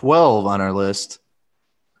number 12 on our list.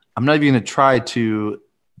 I'm not even going to try to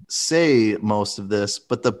say most of this,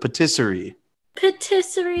 but the patisserie.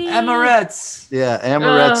 Patisserie. Emirates. Yeah,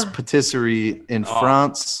 Amaret's Ugh. patisserie in Oh.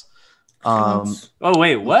 France. Oh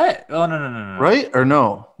wait, what? Oh no. Right or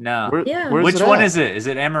no? No. Yeah. where's Which it one at? is it? Is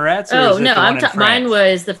it Emirates? Or Oh is it no, the one I'm in mine France?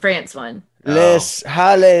 was the France one. Les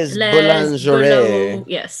Halles Les Boulangerie. Boulot-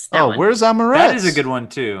 Yes, that Oh, one. where's Amaret's? That is a good one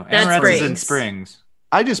too. That's Emirates is in Springs. Springs.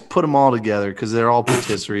 I just put them all together because they're all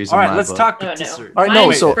patisseries. All in right, my let's book. talk Oh, no. patisserie. All right, no,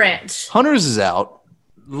 Mine's so- French. Hunter's is out.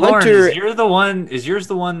 Lauren, Hunter- is yours the one? Is yours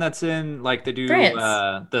the one that's in like they do France.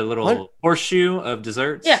 the little Hunt- horseshoe of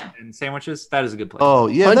desserts Yeah. and sandwiches? That is a good place. Oh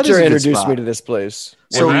yeah, that is Hunter a good introduced spot. me to this place.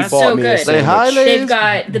 So where he that's bought so me a good. Say sandwich. hi, ladies. They've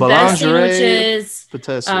got the best Boulangerie, sandwiches,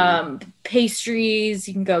 patisserie. pastries.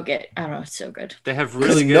 You can go get. I don't know. It's so good. They have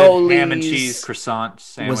really good ham and Cannolis. cheese croissant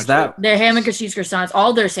sandwiches. Was that Their ham and cheese croissants.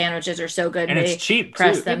 All their sandwiches are so good. and they it's cheap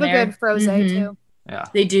press too. They have them a there. good froze Mhm. too. Yeah.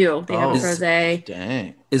 They do. They have Oh. a frosé.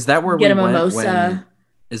 Dang. is that where Get we a went mimosa. when?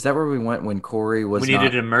 Is that where we went when Corey was We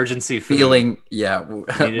needed not emergency food. feeling? Yeah. We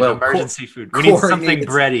needed well, emergency food. We need Corey something needs-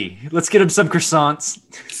 bready. Let's get him some croissants.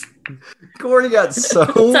 Corey got so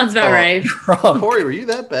Sounds about right. drunk. Corey, were you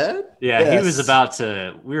that bad? Yeah, he Yes. was about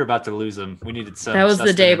to. We were about to lose him. We needed some. That was the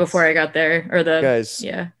day sustenance. before I got there, or the Guys,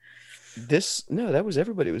 yeah. that was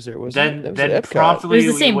everybody was there, wasn't it? Then, That was then at Epcot. promptly It was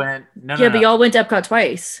the we same- went. No, Yeah, no, but no. y'all went to Epcot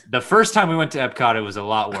twice. The first time we went to Epcot, it was a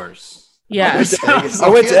lot worse. Yeah. I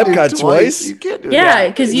went to can't do Epcot twice. You can't do Yeah, that.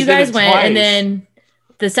 because we you did guys it went, twice. and then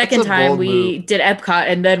the second That's a time bold we move. did Epcot,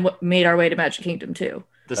 and then made our way to Magic Kingdom too.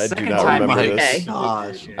 The I do second not time, remember we this. did-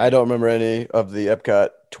 Gosh. I don't remember any of the Epcot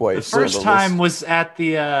The twice. first on time list. was at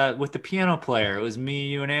the with the piano player. It was me,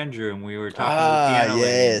 you, and Andrew, and we were talking to Ah, the piano lady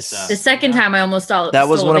and yes. stuff. The second time, I almost stole. That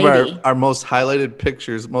was stole one a of baby. our most highlighted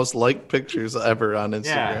pictures, most liked pictures ever on Instagram.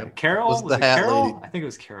 Yeah, Carol Was was, the it hat Carol? lady. I think it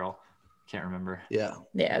was Carol. Can't remember. Yeah.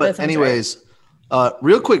 Yeah, that But sounds right. anyways,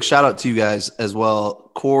 real quick shout out to you guys as well.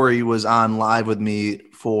 Corey was on live with me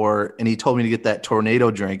and he told me to get that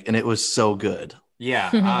tornado drink, and it was so good.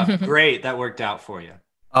 Yeah, great. That worked out for you.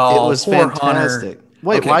 Oh, it was poor fantastic. Hunter.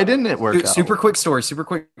 Wait, Okay. why didn't it work out? Super quick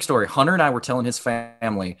story. Hunter and I were telling his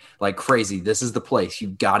family like crazy, this is the place. You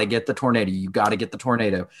got to get the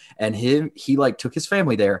tornado. And he like took his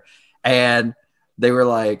family there, and they were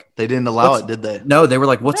like, They didn't allow What's- it, did they? no, they were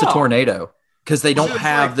like, what's No. a tornado? Because they don't It was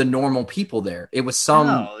have like- the normal people there. It was some.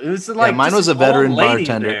 No, it was like mine just was a an veteran old lady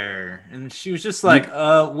bartender. there, and she was just like,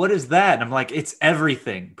 what is that?" And I'm like, "It's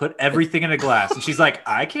everything. Put everything in a glass." And she's like,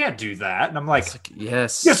 "I can't do that." And I'm like, It's like,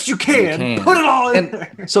 yes, "Yes, you can. Put it all in And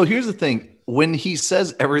there." so here's the thing. When he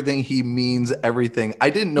says everything, he means everything. I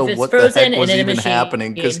didn't know If it's what the frozen heck was and in a even machine,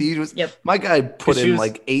 happening because he was Yep. my guy put 'Cause she in was-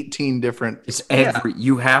 like 18 different. It's every.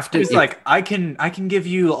 You have to. He's if- like, I can give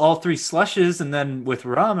you all 3 slushes and then with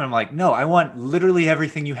rum. And I'm like, no, I want literally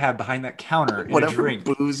everything you have behind that counter in a whatever drink.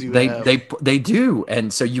 booze you they have. they do,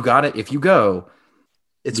 and so you got to if you go.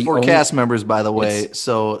 It's the for only- cast members, by the way. It's-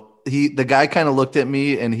 So the guy kind of looked at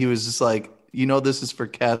me and he was just like, this is for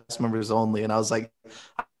cast members only. And I was like,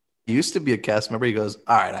 I used to be a cast member. He goes,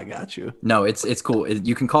 all right, I got you. No, it's cool.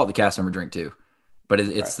 You can call it the cast member drink too, but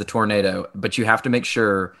it's the tornado. But you have to make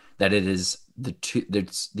sure that it is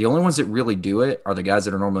the only ones that really do it are the guys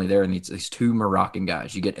that are normally there, and it's these 2 Moroccan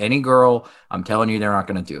guys. You get any girl, I'm telling you, they're not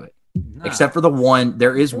going to do it. Except for the one.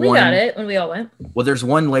 There is We one. got it when we all went. Well, there's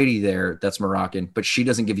one lady there that's Moroccan, but she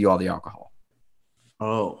doesn't give you all the alcohol.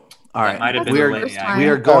 Oh, All That might right, have been we the are lady time. we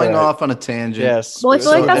are going All right. off on a tangent. Yes. Well, I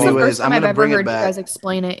feel like So that's the anyways, first I'm time I've gonna ever bring it heard you back. guys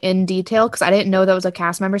explain it in detail because I didn't know that was a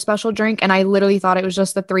cast member special drink, and I literally thought it was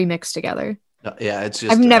just the 3 mixed together. Yeah, it's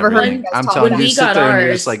just I've never heard everything. you guys I'm talk telling about you, it. you sit We got there and you're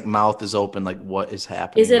ours. just like mouth is open, like what is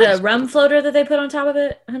happening? Is it a rum floater that they put on top of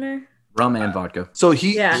it, Hunter? Rum and vodka. So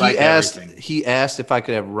he Yeah. he Like asked everything. he asked if I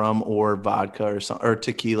could have rum or vodka or something or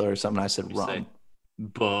tequila or something. I said rum. Say,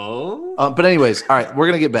 Bo. But anyways, all right, we're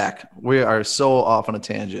gonna get back. We are so off on a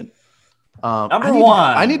tangent. Number I need,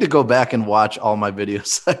 one. I need to go back and watch all my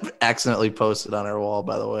videos I've accidentally posted on our wall,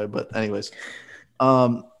 by the way. But anyways,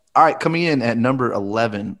 all right, coming in at number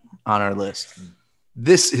 11 on our list.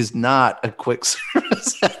 This is not a quick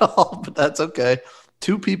service at all, but that's okay.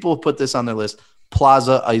 2 people put this on their list: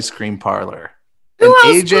 Plaza Ice Cream Parlor. Who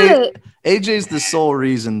And else put it? AJ's the sole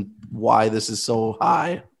reason why this is so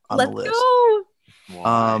high on Let's the list. go. Who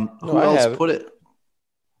No, I else have it. put it?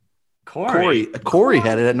 Corey. Corey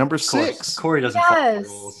had it at number Of course. 6. Corey doesn't follow the Yes.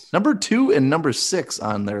 rules. Number 2 and number 6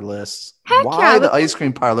 on their lists. Heck Why yeah, the but- ice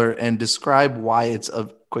cream parlor, and describe why it's a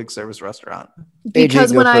quick service restaurant.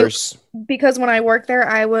 Because AJ, when go first. when I worked there,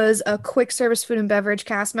 I was a quick service food and beverage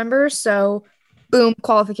cast member. So, boom,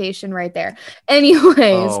 qualification right there.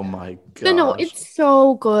 Anyways, Oh my god. no, it's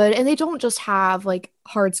so good, and they don't just have like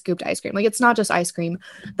hard scooped ice cream. Like it's not just ice cream.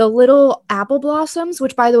 The little apple blossoms,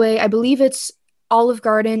 which by the way, I believe it's Olive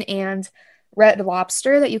Garden and Red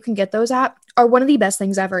Lobster that you can get those at, are one of the best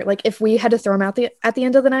things ever. Like if we had to throw them out at the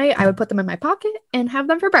end of the night, I would put them in my pocket and have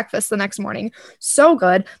them for breakfast the next morning. So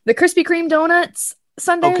good. The Krispy Kreme donuts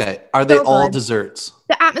sundaes. Okay. Are they so all good. desserts?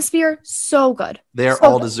 The atmosphere, so good. They are So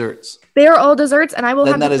all good. desserts. They are all desserts, and I will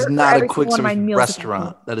Then have that is dessert for not a every quick single one of my service meals if I can.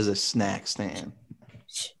 restaurant. That is a snack stand.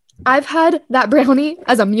 I've had that brownie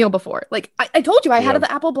as a meal before. Like I told you, I Yeah. had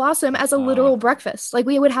the apple blossom as a literal breakfast. Like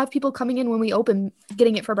we would have people coming in when we open,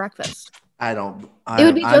 getting it for breakfast. I don't. It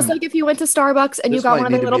would be just like if you went to Starbucks and you this got might one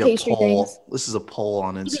of their need to little be a pastry poll. things. This is a poll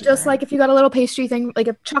on It'd Instagram. be just like if you got a little pastry thing, like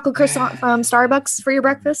a chocolate croissant from Starbucks for your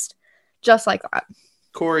breakfast. Just like that.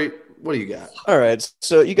 Corey, what do you got? All right.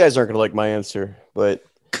 So you guys aren't going to like my answer, but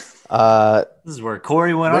This is where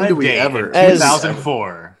Corey went When on do a we date ever- in As-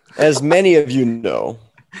 2004. as many of you know,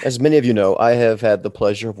 I have had the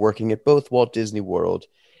pleasure of working at both Walt Disney World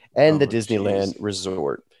and the Oh, Disneyland jeez.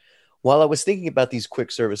 Resort. While I was thinking about these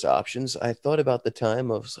quick service options, I thought about the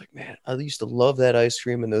time I was like, man, I used to love that ice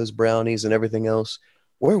cream and those brownies and everything else.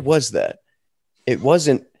 Where was that? It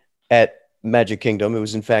wasn't at Magic Kingdom. It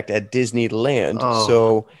was in fact at Disneyland. Oh,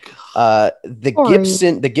 So the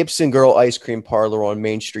Sorry. Gibson Girl Ice Cream Parlor on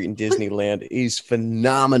Main Street in Disneyland is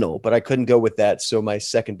phenomenal, but I couldn't go with that. So my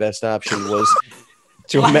second best option was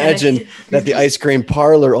to imagine that the ice cream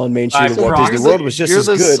parlor on Main Street I of Walt promise Disney World was just You're as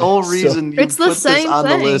the good. sole So- reason you It's the put this same on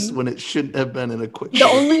thing. the list when it shouldn't have been in a quick. The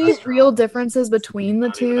service only restaurant. real differences between the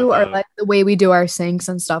Not even two are above. like the way we do our sinks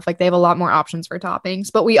and stuff. Like they have a lot more options for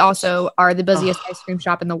toppings, but we also are the busiest ice cream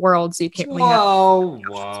shop in the world, so you can't really have.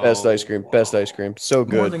 Whoa. Best ice cream, best ice cream. So More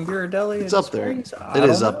good. than Ghirardelli It's and up there. Springs? I It don't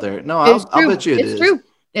is know. up there. No, It's I'll true. bet you It's is. true.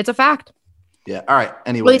 It's a fact. Yeah. All right. At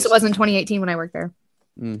Anyways. least it was in 2018 when I worked there.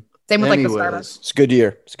 Mm. Same with like the Anyways. Starbucks. It's a good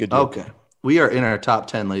year. It's a good year. Okay. We are in our top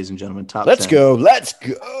 10, ladies and gentlemen. Top Let's 10. go. Let's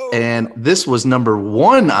go. And this was number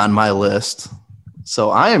 1 on my list.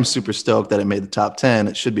 So I am super stoked that it made the top 10.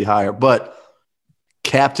 It should be higher. But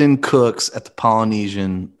Captain Cook's at the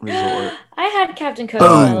Polynesian Resort. I had Captain Cook on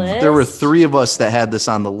my Boom. list. There were 3 of us that had this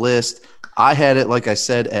on the list. I had it, like I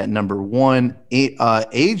said, at number 1.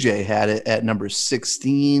 AJ had it at number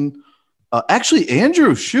 16. Actually,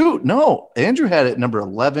 Andrew, Andrew had it at number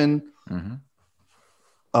 11. Mhm.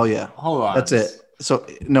 Oh, yeah. Hold on. That's it. So,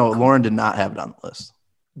 no, Lauren did not have it on the list.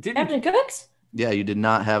 Didn't Captain Cook's? Yeah, you did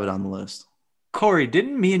not have it on the list. Corey,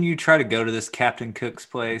 didn't me and you try to go to this Captain Cook's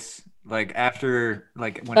place? Like after,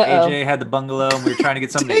 like when Uh-oh. AJ had the bungalow and we were trying to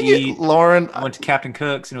get something to Dang it, eat. Lauren. I went to Captain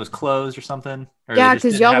Cook's and it was closed or something. Or Yeah, they just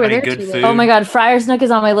 'cause didn't y'all have were any there good too late. food. Oh my God, Friar's Nook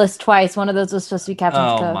is on my list twice. One of those was supposed to be Captain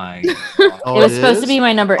Oh Cook. my God. Oh, It was it supposed is? to be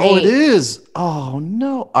my number 8. Oh, it is. Oh,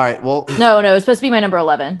 no. All right. Well, No, it was supposed to be my number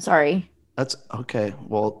 11. Sorry. that's okay.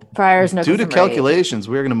 Well, Friar's Nook due was to number 8. calculations,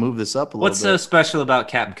 we're going to move this up a little What's so bit. special about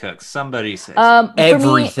Captain Cook's? Somebody says. For me,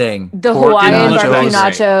 Everything. the Pork and Hawaiian nachos.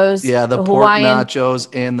 barbecue nachos. Yeah, the pork Hawaiian nachos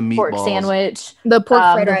and the meatballs. pork sandwich. The pork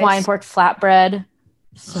fried the rice. Hawaiian pork flatbread.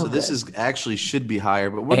 So this good. is actually should be higher,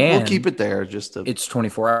 but we'll And keep it there just to. It's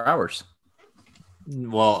 24 hours.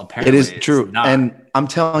 well, It apparently is it's true, not. and I'm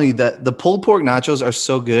telling you that the pulled pork nachos are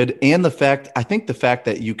so good, and the fact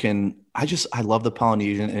that you can. I love the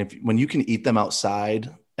Polynesian, and when you can eat them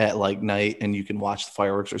outside at like night, and you can watch the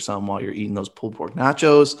fireworks or something while you're eating those pulled pork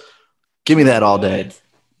nachos, give me that all day.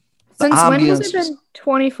 Since when has ambiance it been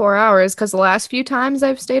 24 hours? Because the last few times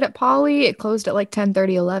I've stayed at Poly, it closed at like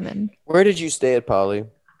 10:30, 11. Where did you stay at Poly?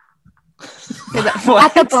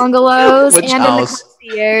 At the bungalows Which and house? in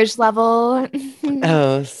the concierge level.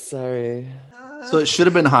 Oh, sorry. So it should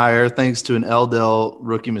have been higher thanks to an Eldell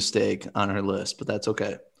rookie mistake on her list, but that's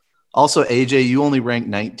okay. Also, AJ, you only ranked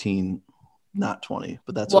 19, not 20,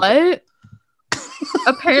 but that's okay. What?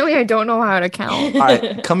 Apparently, I don't know how to count. All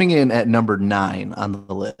right, coming in at number 9 on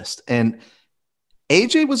the list. And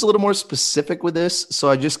AJ was a little more specific with this, so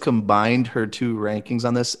I just combined her 2 rankings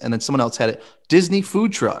on this, and then someone else had it. Disney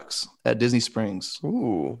food trucks at Disney Springs.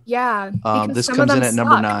 Ooh. Yeah. because This some comes of in them at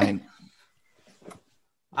number suck. 9.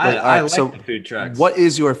 I like so the food trucks. What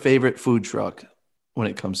is your favorite food truck when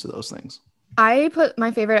it comes to those things? I put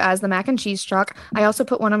my favorite as the mac and cheese truck. I also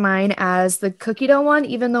put one of mine as the cookie dough one,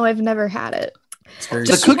 even though I've never had it. It's very The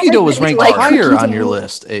Just cookie dough was ranked like higher cookie on your dough.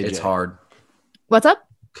 list, AJ. It's hard. What's up?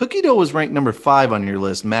 Cookie dough was ranked number 5 on your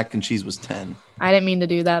list. Mac and cheese was 10. I didn't mean to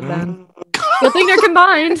do that then. Good thing they're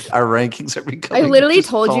combined. Our rankings are becoming. I literally just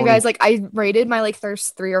told you phony. guys, like, I rated my like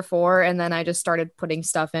first 3 or 4, and then I just started putting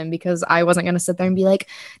stuff in because I wasn't gonna sit there and be like,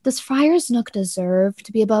 does Friar's Nook deserve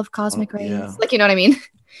to be above Cosmic Oh, Rays? yeah. Like, you know what I mean?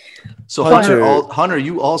 So Hunter- Hunter,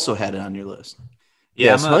 you also had it on your list.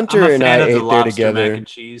 Yeah, Yes, I'm a Hunter fan and I of the ate there lobster together. Mac and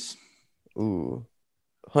cheese. Ooh.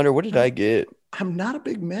 Hunter, what did I get? I'm not a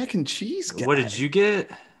big mac and cheese guy. What did you get?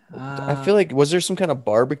 I feel like, was there some kind of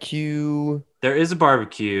barbecue? There is a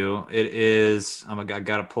barbecue. It is. I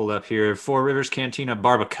got to pull up here. Four Rivers Cantina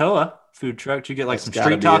Barbacoa food truck. Did you get like That's some gotta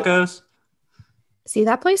street be it. tacos? See,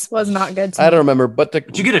 that place was not good to I me. don't remember, but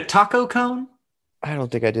Did you get a taco cone? I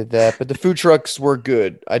don't think I did that. But the food trucks were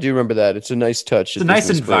good. I do remember that. It's a nice touch. It's a nice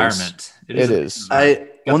environment. It a nice is. environment.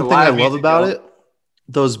 Got One the thing I live love music about going. it,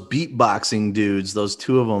 those beatboxing dudes, those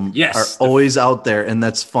 2 of them Yes, are always out there, and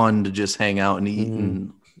that's fun to just hang out and eat.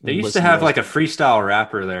 And They used listen to have those like a freestyle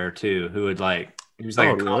rapper there too, who would like he was like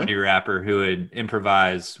Oh, a really? comedy rapper who would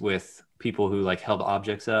improvise with people who like held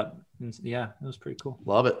objects up. And yeah, it was pretty cool.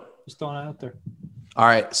 love it. Just throwing it out there. All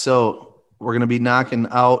right, so we're gonna be knocking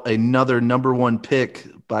out another number 1 pick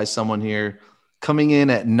by someone here, coming in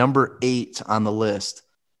at number 8 on the list.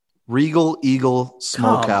 Regal Eagle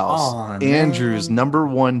Smokehouse, on, Andrew's man. number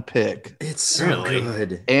 1 pick. It's so Really?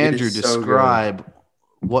 good. It Andrew, is so good. describe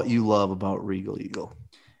what you love about Regal Eagle.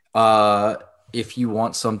 If you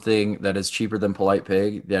want something that is cheaper than Polite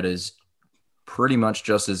Pig, that is pretty much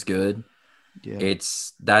just as good, Yeah,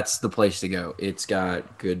 that's the place to go. It's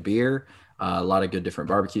got good beer, a lot of good different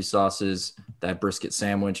barbecue sauces. That brisket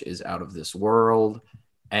sandwich is out of this world,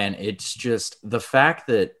 and it's just the fact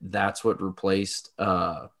that that's what replaced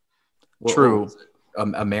True. was it?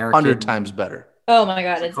 American 100 times better. Oh my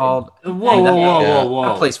god, it's called. Whoa, whoa, whoa, Yeah. whoa, whoa!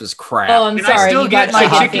 That place was crap. Oh, I'm Can I sorry. still You get got my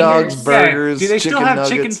hot chicken dogs, fingers. burgers, Do they still chicken have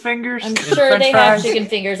chicken nuggets? fingers? I'm and sure French they have fries? chicken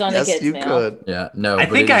fingers on Yes, the kids' you meal. could. Yeah, no. I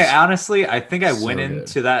but think it I is- honestly, I think I so went good.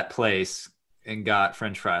 into that place and got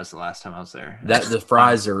French fries the last time I was there. that the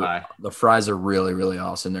fries are Bye. really really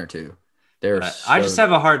awesome there too. They're But I just so-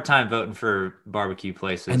 have a hard time voting for barbecue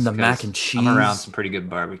places. And the 'cause mac and cheese. I'm around some pretty good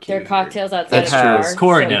barbecue. Their cocktails outside That's of the true. bar.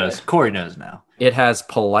 Corey so knows. good. Corey knows now. It has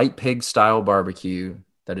Polite Pig style barbecue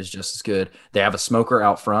that is just as good. They have a smoker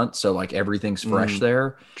out front, so like everything's fresh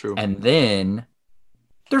there. True. And then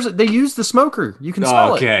they use the smoker. You can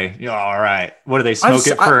smell it. Okay. Yeah, all right. What do they smoke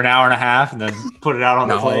it for an hour and a half and then put it out on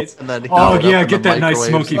the No. plates? And then Oh, heat it up yeah, in get the that nice microwave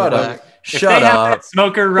smoky in the Shut back. up. If Shut they have up. that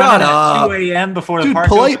smoker running up. at 2 a.m. before the Dude, park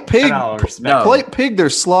Polite opens, Pig. then I'll respect No. it. Polite Pig, they're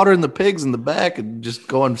slaughtering the pigs in the back and just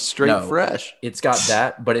going straight No. fresh. It's got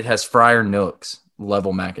that, but it has Friar Nooks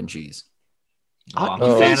level mac and cheese. I'm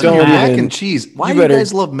Oh, a fan of don't the mac even- and cheese. Why you do you better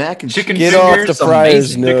guys love mac and chicken cheese? Get off fingers. the Friar's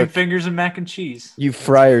Chicken Nook. fingers and mac and cheese. You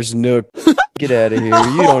Friar's Nook. Get out of here.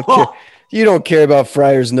 You don't care. You don't care about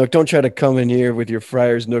Friar's Nook. Don't try to come in here with your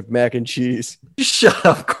Friar's Nook mac and cheese. Shut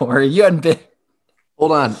up, Corey. You hadn't been.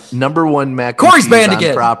 Hold on. Number 1 mac and Corey's cheese banned on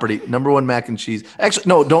again. property. Number 1 mac and cheese. Actually,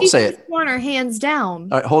 no, don't say it. Corner, hands down.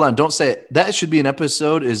 All right, hold on. Don't say it. That should be an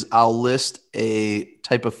episode is I'll list a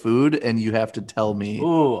type of food and you have to tell me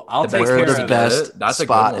Ooh, I'll The take where care the of best it. That's a good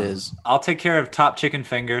spot one. is. I'll take care of top chicken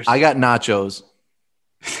fingers. I got nachos.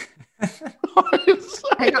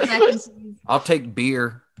 I got mac and cheese. I'll take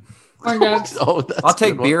beer. Corn dogs. Oh, that's I'll a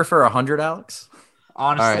take good one. beer for 100, Alex.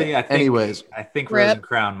 Honestly, All right, I think. anyways. I think Rip. Rose and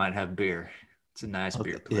Crown might have beer. It's a nice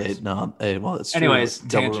beer Yeah, place. no. Hey, well, it's true. Anyways,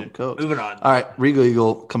 Double rum tangent. Coke. Moving on. All right, Regal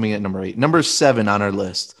Eagle coming at number 8. Number 7 on our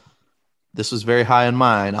list. This was very high on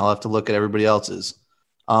mine. I'll have to look at everybody else's.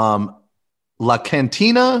 La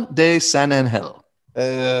Cantina de San Angel.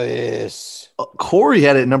 Yes. Corey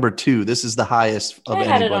had it at number 2. This is the highest of I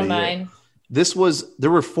anybody. had it on yet. mine.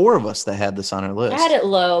 there were 4 of us that had this on our list. I had it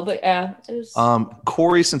low, but yeah, it was.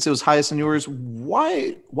 Corey, since it was highest on yours,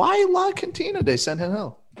 why La Cantina de San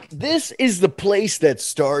Angel? This is the place that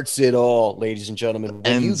starts it all, ladies and gentlemen.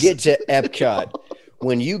 When you Ends. get to Epcot,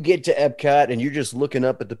 and you're just looking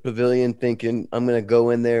up at the pavilion thinking, I'm going to go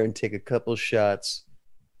in there and take a couple shots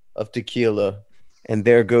of tequila, and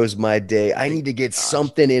there goes my day. I need to get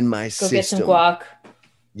something in my Go system. get some guac.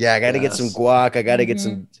 Yeah, I got to get some guac. I got to get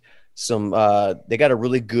some they got a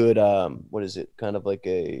really good what is it? Kind of like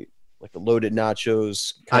a loaded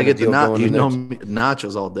nachos. I get the nachos.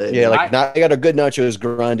 nachos all day. Yeah, I got a good nachos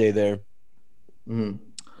grande there.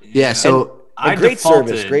 Yeah, so A great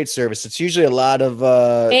service. It's usually a lot of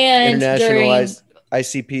And international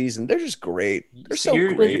ICPs, and they're just great. They're so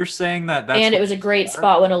great. You're saying that's And it was a great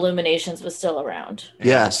spot when Illuminations was still around.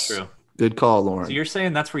 yes, that's true. good call, Lauren. So you're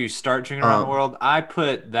saying that's where you start drinking around the world? I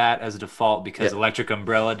put that as a default because Electric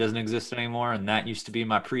Umbrella doesn't exist anymore, and that used to be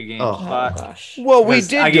my pregame spot. Gosh. Well, we Because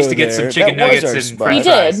did. I used go to get some there. chicken That was nuggets our and spot. french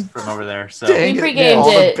We fries did. from over there. So Dang. We All pre-gamed the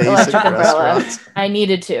it basic Electric Umbrella. restaurants. I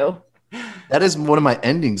needed to. That is one of my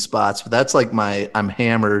ending spots, but that's like I'm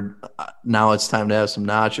hammered. Now it's time to have some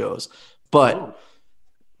nachos. But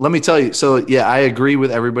let me tell you, so yeah, I agree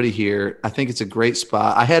with everybody here. I think it's a great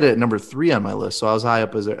spot. I had it at number 3 on my list, so I was high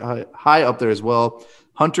up there as well.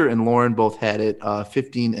 Hunter and Lauren both had it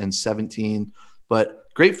 15 and 17, but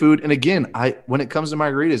great food. And again, when it comes to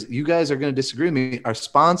margaritas, you guys are going to disagree with me. Our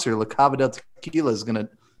sponsor, La Cava del Tequila, is going to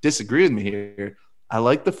disagree with me here. I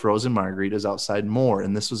like the frozen margaritas outside more,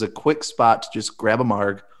 and this was a quick spot to just grab a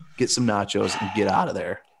marg, get some nachos, and get out of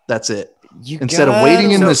there. That's it. Instead of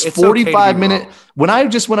waiting in this It's okay to be 45-minute wrong. when I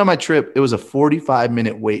just went on my trip, it was a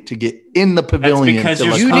 45-minute wait to get in the that's pavilion. because to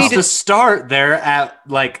you're La supposed Cava. to start there at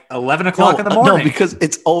like 11 o'clock in the morning. No, because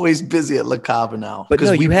it's always busy at La Cava now. But no,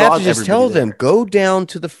 because we you have brought to just tell everybody them, there. go down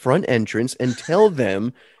to the front entrance and tell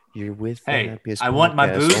them you're with the Hey, happiest I want my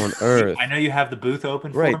podcast booth on earth. I know you have the booth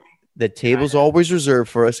open Right. for me. The table's always reserved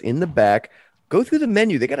for us in the back. Go through the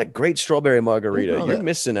menu. They got a great strawberry margarita. I know You're that.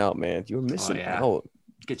 missing out, man. You're missing yeah. out.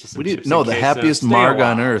 Get you some We need chips no and the queso. happiest Stay a marg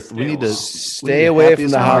on while. earth. Stay We a need to while. Stay away from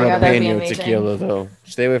the marg. Yeah, that'd be jalapeno amazing. tequila, though.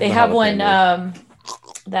 Stay away from They the have one jalapeno.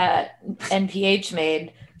 that NPH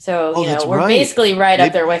made. So, Oh, that's we're right. basically right They-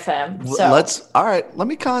 up there with them. So all right. Let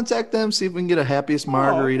me contact them, see if we can get a happiest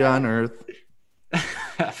margarita on earth.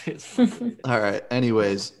 All right.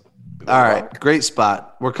 Anyways, all right. Great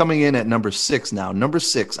spot. We're coming in at number 6 now. Number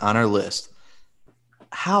 6 on our list.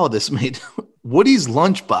 How this made Woody's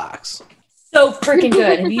Lunchbox. so freaking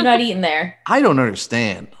good. Have you not eaten there? I don't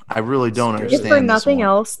understand. I really don't If understand. for this nothing one.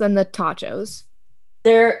 else than the tachos.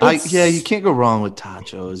 Yeah, you can't go wrong with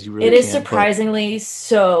tachos. You really It is can't, but- surprisingly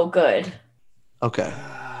so good. Okay.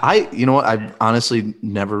 You know what? I've honestly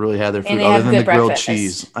never really had their food they other have than the good grilled breakfast.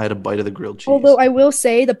 cheese. I had a bite of the grilled cheese. Although I will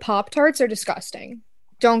say the Pop Tarts are disgusting.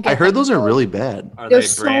 Don't get I heard them. those are really bad. Are They're they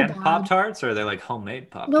so brand bad. Pop Tarts or are they like homemade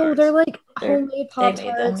Pop Tarts? No, they're like They're- homemade they Pop made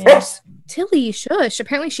them, Tarts. yeah. Tilly, shush.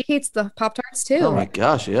 Apparently she hates the Pop Tarts too. Oh my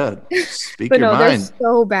gosh, yeah. Speak But your no, they're mind.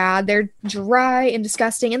 so bad. They're dry and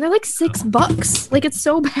disgusting, and they're like $6. Like it's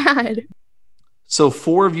so bad. So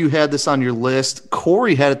 4 of you had this on your list.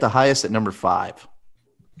 Corey had it the highest at number 5.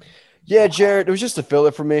 Yeah, Jared, it was just a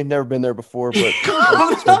filler for me. Never been there before, but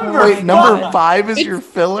Wait, number 5 is your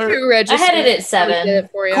filler? I had it at 7. Did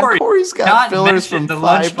it for you. Corey, Corey's got not fillers from mentioned the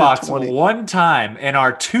 5 to lunchbox 20. one time in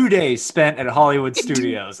our 2 days spent at Hollywood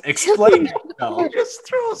Studios. Explain yourself. He just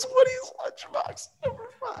threw us Woody's Lunchbox number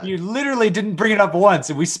 5. You literally didn't bring it up once,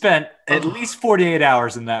 and we spent at least 48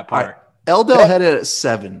 hours in that All right. part. Eldel had it at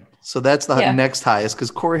 7. So that's the Yeah. next highest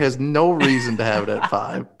because Corey has no reason to have it at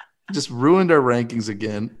 5. Just ruined our rankings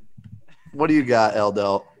again. What do you got,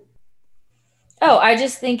 Eldel? Oh, I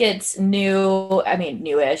just think it's new. I mean,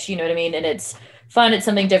 newish, you know what I mean? And it's fun. It's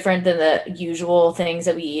something different than the usual things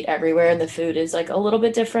that we eat everywhere. And the food is like a little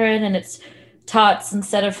bit different and it's tots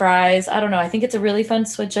instead of fries. I don't know. I think it's a really fun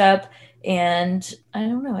switch up. And I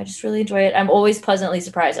don't know. I just really enjoy it. I'm always pleasantly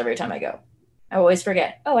surprised every time I go. I always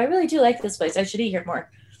forget. Oh, I really do like this place. I should eat here more.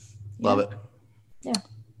 Love it. Yeah.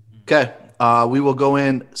 Okay. We will go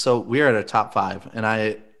in. So we are at a top 5.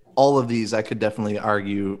 And all of these I could definitely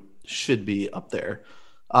argue should be up there.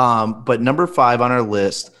 But number 5 on our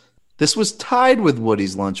list, this was tied with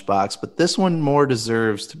Woody's Lunchbox, but this one more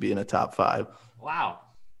deserves to be in a top 5. Wow.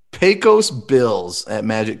 Pecos Bills at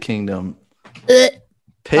Magic Kingdom.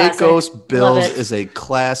 Pecos Bills Love it. is a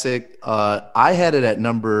classic. I had it at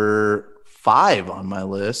number 5 on my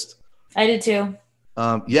list. I did too.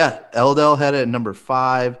 Yeah, Eldel had it at number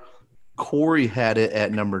 5. Corey had it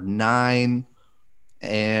at number 9.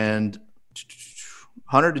 And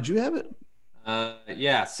Hunter, did you have it?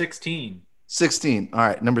 Yeah, 16. 16. All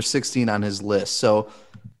right, number 16 on his list. So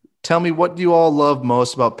tell me, what do you all love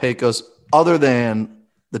most about Pecos other than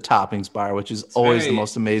the toppings bar, which is always the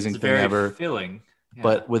most amazing thing ever. Filling. Yeah.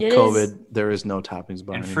 But with It COVID, is. there is no toppings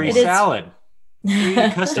bar And anymore. free It is. salad. Free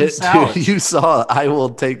custom Dude, salad. you saw, I will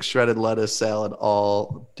take shredded lettuce salad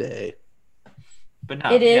all day. But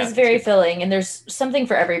no, It is yeah, very it's- filling, and there's something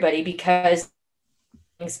for everybody because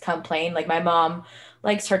things come plain. Like my mom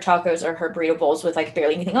likes her tacos or her burrito bowls with like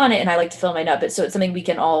barely anything on it, and I like to fill mine up. So it's something we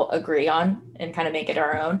can all agree on and kind of make it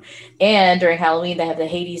our own. And during Halloween, they have the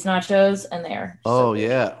Hades nachos, and they're Oh so good.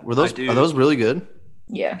 yeah, I do. are those really good?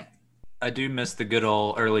 Yeah. I do miss the good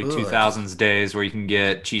old early Ugh. 2000s days where you can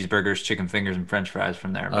get cheeseburgers, chicken fingers, and French fries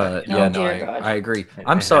from there. But, Oh, Yeah, no, dear God. I agree. Yeah,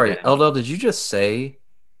 I'm sorry, yeah. Eldel. Did you just say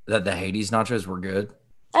that the Hades nachos were good?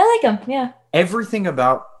 I like them. Yeah. Everything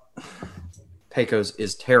about Pecos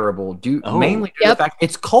is terrible. Oh. Mainly due to Yep. the fact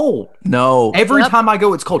it's cold. No. Every Yep. time I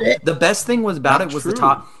go, it's cold. The best thing was about Not it was true.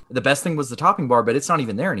 the best thing was the topping bar, but it's not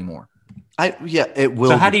even there anymore. It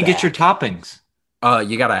will. so how be do you get your back. toppings?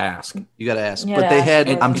 You gotta ask. You gotta ask. You But gotta they ask had.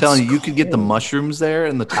 for it. I'm telling you, It's you could get the cold. mushrooms there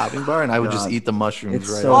in the topping bar, and I would just God. eat the mushrooms It's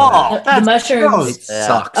right so away. bad. The mushrooms. It Yeah.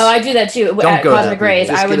 sucks. Oh, I do that too. At go Cosmic there. Rays,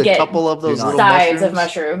 Just I would get a get couple of those Do not. little sides of mushrooms.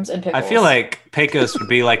 mushrooms and pickles. I feel like Pecos would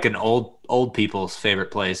be like an old people's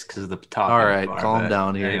favorite place because of the toppings. All right, bar, calm but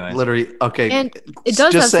down here. anyways. Literally, okay. And it does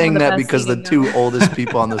have just some of saying the that best because the eating, two though. oldest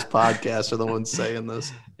people on this podcast are the ones saying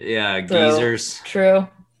this. Yeah, True. geezers. True.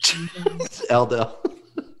 Eldel.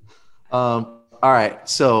 All right,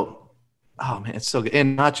 so, oh man, it's so good.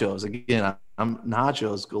 And nachos again. I'm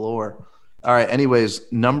nachos galore. All right.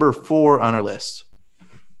 Anyways, number 4 on our list.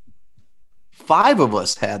 5 of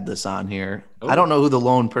us had this on here. I don't know who the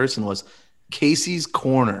lone person was. Casey's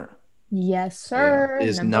Corner Yes, sir.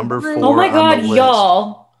 is number one. 4. Oh my on God, the list.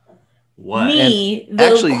 y'all. What? Me, And the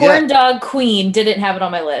actually, corn yeah. dog queen, didn't have it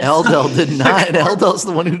on my list. Eldel did not. And Eldel's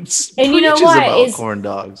the one who And you know preaches what? about Is- corn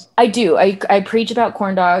dogs. I do. I preach about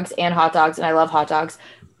corn dogs and hot dogs, and I love hot dogs,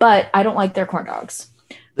 but I don't like their corn dogs.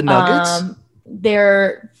 The nuggets.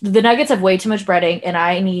 The nuggets have way too much breading, and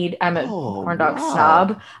I'm a Oh, corn dog wow.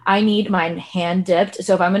 snob. I need mine hand dipped.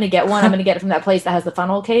 So if I'm gonna get one, I'm gonna get it from that place that has the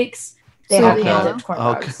funnel cakes. They So have the- hand dipped corn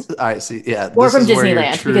Okay. dogs. All right. See, yeah. Or this from is where your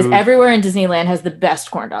Disneyland, because true- everywhere in Disneyland has the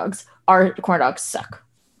best corn dogs. Our corn dogs suck.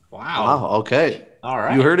 Wow. Wow. Okay. All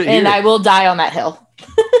right. You heard it And here. I will die on that hill.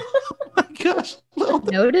 Gosh. Little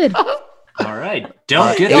Noted. All right.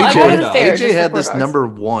 Don't get No, I the wanted corn a dog. fair- AJ just had for this corn dogs. number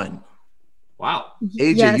 1. Wow.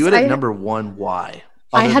 AJ, Yes, you had it I- number 1. Why?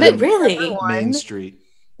 I Other had than it Really? Main one Street.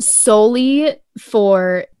 solely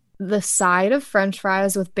for the side of French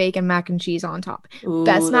fries with bacon mac and cheese on top. Ooh,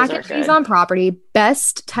 Best those mac are and cheese good. on property.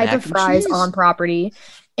 Best type Mac of and fries cheese? on property.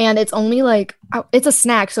 And it's only like it's a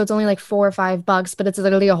snack, so it's only like $4 or $5, but it's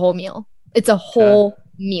literally a whole meal. It's a whole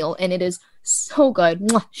meal, and it is so good.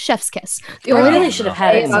 Mwah, chef's kiss. The I only really thing should have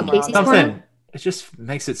had it about somewhere Casey's else. Corner- Something. It just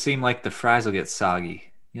makes it seem like the fries will get soggy.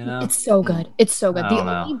 You know. It's so good. It's so good. I The don't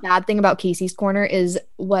know. only bad thing about Casey's Corner is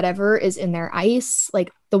whatever is in their ice, like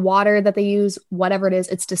the water that they use, whatever it is,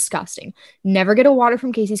 it's disgusting. Never get a water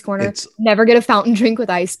from Casey's Corner. It's- Never get a fountain drink with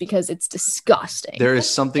ice because it's disgusting. There is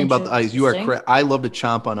something about the ice. You are Interesting. correct. I love to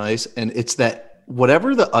chomp on ice, and it's that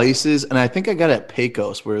whatever the ice is, and I think I got it at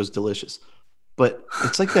Pecos where it was delicious, but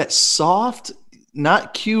it's like that soft,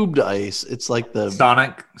 not cubed ice. It's like the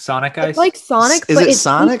Sonic ice. It's like Sonic. Is but it it's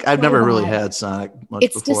Sonic? I've so never really bad. had Sonic much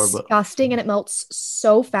It's before, but disgusting and it melts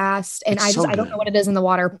so fast. And It's so I don't good. know what it is in the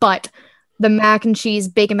water, but the mac and cheese,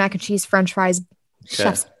 bacon mac and cheese, French fries,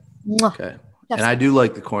 chef's. Mwah. okay. Chef's And I do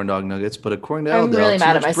like the corn dog nuggets, but a corn dog. I'm really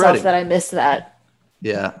mad at myself that I missed that.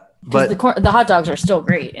 Yeah, Because but the hot dogs are still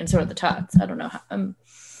great, and so are the tots. I don't know how.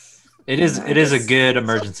 It is a good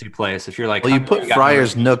emergency place if you're like. well, you hungry, put got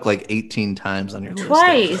Friar's Nook like 18 times on your list.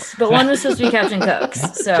 Twice, but one was supposed to be Captain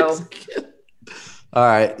Cook's. So All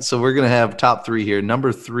right, so we're gonna have top 3 here.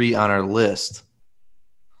 Number 3 on our list,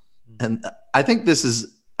 and I think this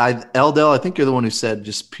is Eldel. I think you're the one who said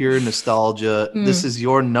just pure nostalgia. Mm. This is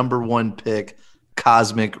your number 1 pick,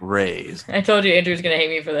 Cosmic Rays. I told you Andrew's gonna hate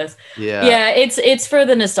me for this. Yeah, Yeah, it's for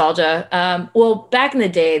the nostalgia. Well, back in the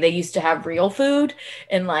day, they used to have real food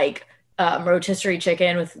and like rotisserie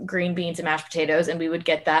chicken with green beans and mashed potatoes, and we would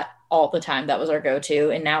get that all the time. That was our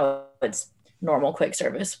go-to, and now it's normal quick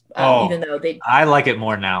service. Oh. Even though they, I like it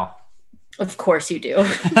more now. of course, you do,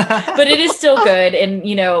 but it is still good. And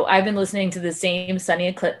you know, I've been listening to the same Sunny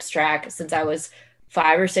Eclipse track since I was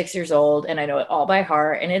 5 or 6 years old, and I know it all by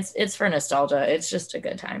heart. And it's for nostalgia. It's just a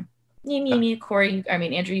good time. Me, Corey.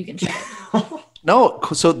 Andrew, you can check it. no.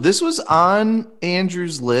 So this was on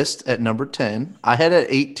Andrew's list at number 10. I had at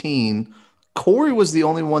 18 Corey was the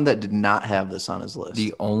only one that did not have this on his list.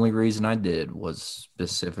 The only reason I did was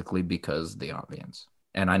specifically because of the ambience.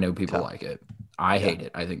 And I know people like it. I hate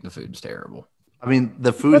it. I think the food's terrible. I mean,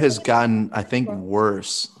 the food has gotten, I think,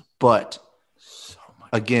 worse. But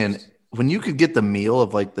again, when you could get the meal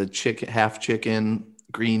of like the chicken, half chicken,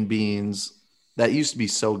 green beans, that used to be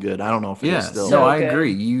so good. I don't know if it is still. No, I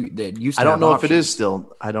agree. That used to I don't have know options. if it is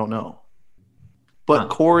still. I don't know. But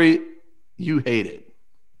Corey, you hate it.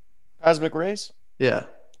 Cosmic Rays? Yeah.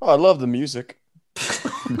 Oh, I love the music.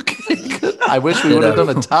 I wish we would have done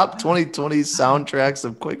a top 2020 soundtracks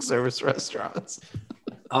of quick service restaurants.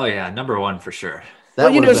 Oh yeah, number one for sure. That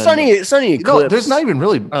Well, you know, would've been- Sunny No, Eclipse. there's not even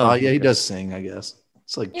really. Oh, Yeah, he okay. does sing, I guess.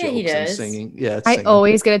 It's like Yeah, he jokes and does. singing. Yeah, it's I singing.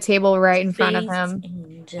 always get a table right in front of Space him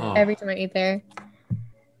Angel. Oh. every time I eat there.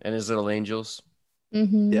 And his little angels.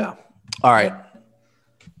 Mm-hmm. Yeah. All right.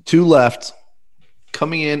 2 left.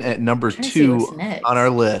 Coming in at number Trying to see 2 what's next. on our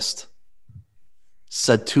list.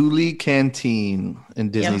 Satuli Canteen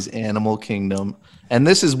in Disney's Animal Kingdom. And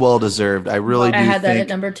this is well deserved. I really do I had that think at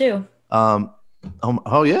number 2.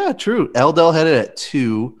 oh yeah, true. Eldel had it at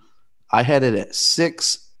 2. I had it at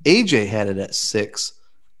 6. AJ had it at 6.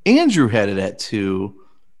 Andrew had it at 2.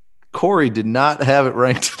 Corey did not have it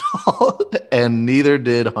ranked at all, and neither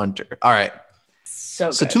did Hunter. All right. So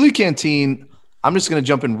good. Satuli Canteen, I'm just going to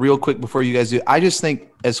jump in real quick before you guys do. I just think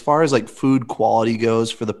as far as like food quality goes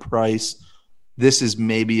for the price, this is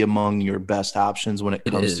maybe among your best options when it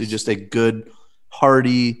comes to is. just a good,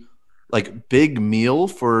 hearty, like big meal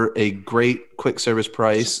for a great quick service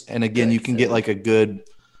price. And again, you can get like a good,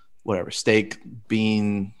 whatever, steak,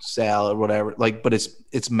 bean, salad, whatever. Like, but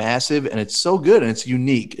it's massive and it's so good and it's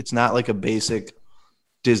unique. It's not like a basic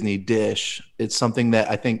Disney dish. It's something that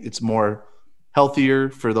I think it's more healthier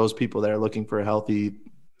for those people that are looking for a healthy,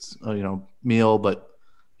 meal. But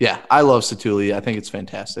yeah, I love Satuli. I think it's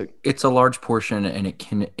fantastic. It's a large portion and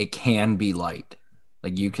it can be light.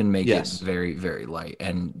 Like you can make Yes. it very, very light.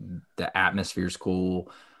 And the atmosphere's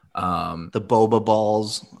cool. The boba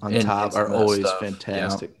balls on And top it's are that always stuff,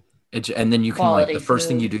 fantastic. And then you can Quality the first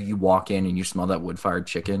thing food. you do, you walk in and you smell that wood-fired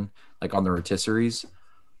chicken, like on the rotisseries.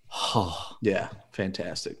 Oh, Yeah,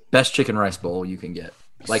 fantastic. best chicken rice bowl you can get,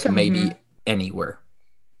 like maybe anywhere.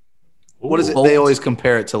 What is it? They always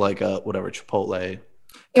compare it to like a whatever Chipotle. It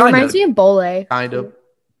Kind reminds of. me of Bole. Kind of.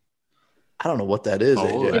 I don't know what that is.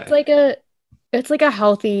 Bole. AJ. It's like a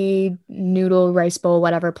healthy noodle rice bowl,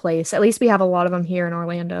 whatever place. At least we have a lot of them here in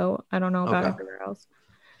Orlando. I don't know about Okay. everywhere else,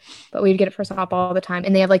 but we'd get it for Stop all the time.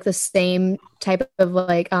 And they have like the same type of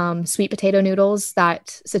like sweet potato noodles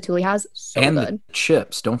that Satuli has. So And good. the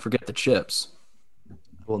chips. Don't forget the chips.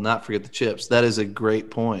 Will not forget the chips. That is a great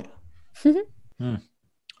point. Hmm.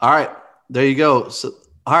 All right, there you go. So,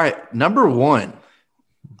 all right, number 1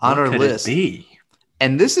 on What our could list, it be?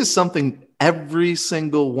 and this is something every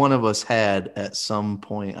single one of us had at some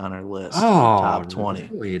point on our list. Top 20.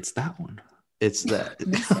 Really? It's that one. It's that.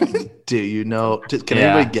 Do you know? Can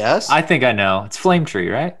Yeah. anybody guess? I think I know. It's Flame Tree,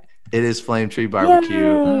 right? It is Flame Tree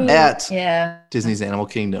Barbecue at Yeah. Disney's Animal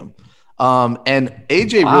Kingdom. And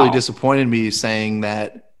AJ Wow. really disappointed me saying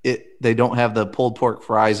that they don't have the pulled pork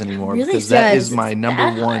fries anymore Really because that is says my it's number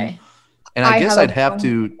that 1. high. And I I guess have a I'd have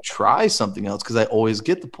problem. to try something else because I always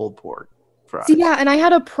get the pulled pork fries. See, yeah, and I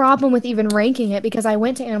had a problem with even ranking it because I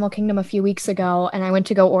went to Animal Kingdom a few weeks ago and I went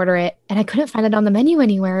to go order it and I couldn't find it on the menu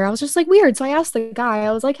anywhere. I was just like weird. So I asked the guy,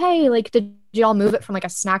 I was like, hey, like, did y'all move it from like a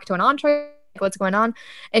snack to an entree? Like, what's going on?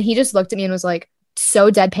 And he just looked at me and was like, so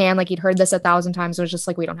deadpan, like he'd heard this 1,000 times. It was just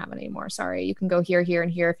like, we don't have it anymore. Sorry. You can go here, here,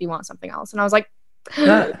 and here if you want something else. And I was like,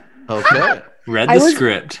 Okay. Read I the was-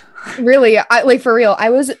 script. really, I like for real. I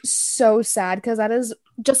was so sad because that is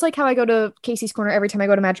just like how I go to Casey's Corner every time I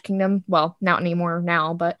go to Magic Kingdom. Well, not anymore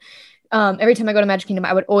now, but every time I go to Magic Kingdom,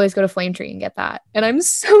 I would always go to Flame Tree and get that. And I'm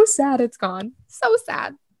so sad it's gone. So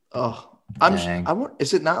sad. Oh, Dang.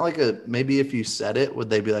 is it not like maybe if you said it, would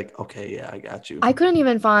they be like, okay, yeah, I got you? I couldn't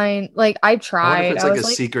even find like I I wonder tried. if it's I like was a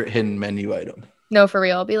like, secret hidden menu item. no, for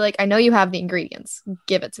real. Be like, I know you have the ingredients.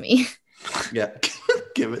 Give it to me. Yeah.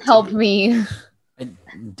 Give it to Help me. me. And,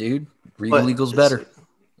 dude, Regal But Eagle's it's- better.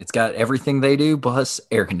 It's got everything they do plus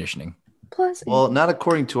air conditioning. Plus, Well, not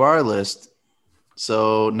according to our list.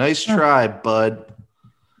 So nice try, bud.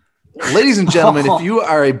 Ladies and gentlemen, if you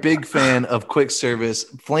are a big fan of quick service,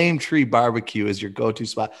 Flame Tree Barbecue is your go-to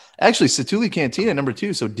spot. Actually, Satuli Cantina number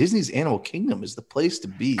 2. So Disney's Animal Kingdom is the place to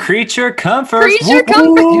be. Creature Comfort. Creature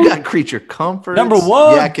Comfort. You got Creature Comforts, Number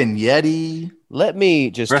 1. Yak and Yeti. Let me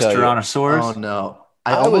just tell you. Restaurantosaurus. Oh no!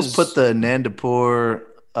 I I almost was- put the Nandapur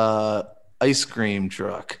ice cream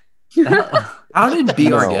truck. How did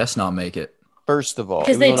Be Our No. Guest not make it? First of all,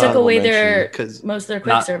 Because it they was an took away honorable their mention. 'cause- most of their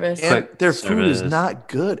quick Not- service. And Quick their food is service. not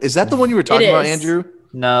good. Is that the one you were talking about, is. Andrew?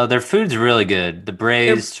 No, their food's really good. The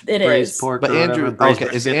braised It braised is. pork. But or Andrew, whatever, braised okay,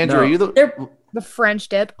 is brisket. Andrew? No. Are you the They're The French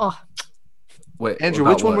dip. Oh, Wait, Andrew?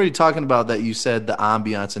 about Which one what? were you talking about that you said the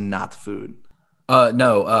ambiance and not the food?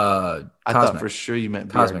 No, I Cosmic. thought for sure you meant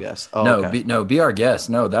Cosmic. Be Our Guest. Oh, no, okay. be our guest.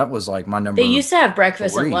 No, that was like my number. They used to have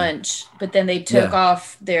breakfast 3. and lunch, but then they took Yeah.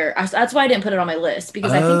 off their. That's why I didn't put it on my list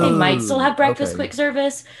because I think they might still have breakfast okay. quick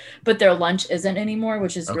service, but their lunch isn't anymore,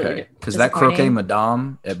 which is really Okay, because that croquet disappointing.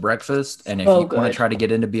 madame at breakfast, and if Oh, you want to good. try to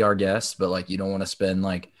get into Be Our Guest, but like you don't want to spend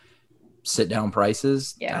like sit down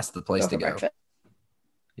prices, Yeah, that's the place Go to for go. breakfast.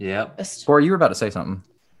 Yep. Corey, you were about to say something.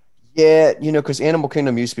 Yeah, because Animal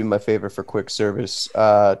Kingdom used to be my favorite for quick service.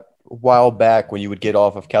 A while back, when you would get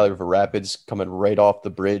off of Cali River Rapids, coming right off the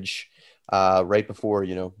bridge, right before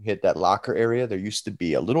hit that locker area, there used to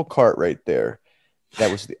be a little cart right there.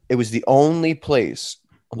 It was the only place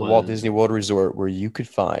on the Walt Disney World Resort where you could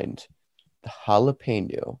find the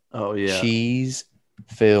jalapeno Oh yeah.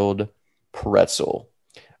 cheese-filled pretzel.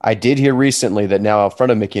 I did hear recently that now out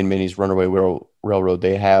front of Mickey and Minnie's Runaway Railroad,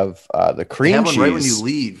 they have the They cream have one cheese. right when you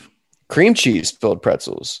leave. Cream cheese filled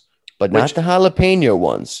pretzels, but Which- not the jalapeno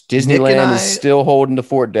ones. Nick Disneyland and is I- still holding the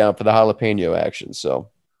fort down for the jalapeno action. So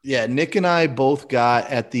Yeah, Nick and I both got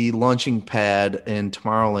at the launching pad in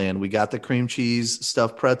Tomorrowland. We got the cream cheese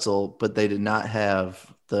stuffed pretzel, but they did not have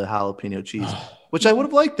the jalapeno cheese, which I would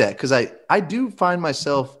have liked that because I do find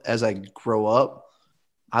myself as I grow up,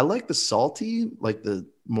 I like the salty, like the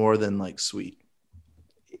more than like sweet.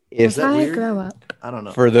 if that I weird? grow up. I don't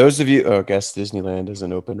know. for those of you, I guess Disneyland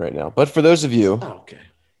isn't open right now, but for those of you, Oh, okay.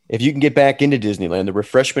 if you can get back into Disneyland, the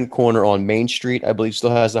refreshment corner on Main Street, I believe,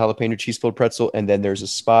 still has the jalapeno cheese filled pretzel, and then there's a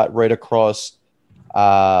spot right across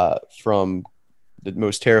from the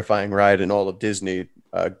most terrifying ride in all of Disney,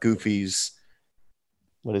 Goofy's.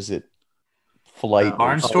 What is it? Flight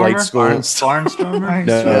Barnstormer? school. Barnstormer?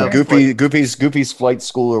 No, Yeah, Goofy's flight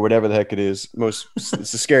school or whatever the heck it is. It's the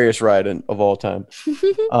scariest ride of all time.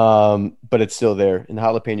 But it's still there. And the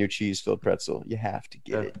jalapeno cheese filled pretzel. You have to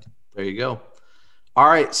get it. There you go. All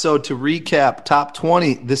right. So to recap, top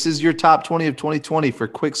 20. This is your top 20 of 2020 for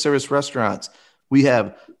quick service restaurants. We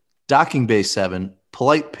have Docking Bay 7,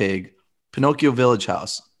 Polite Pig, Pinocchio Village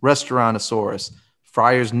House, Restaurantosaurus,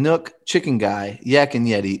 Friar's Nook, Chicken Guy, Yak and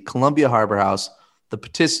Yeti, Columbia Harbor House, the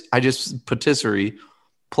Patisserie,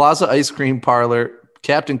 Plaza Ice Cream Parlor,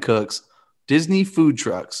 Captain Cook's, Disney Food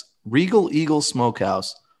Trucks, Regal Eagle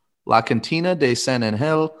Smokehouse, La Cantina de San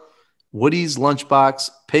Angel, Woody's Lunchbox,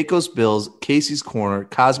 Pecos Bills, Casey's Corner,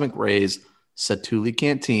 Cosmic Rays, Satuli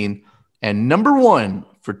Canteen, and number 1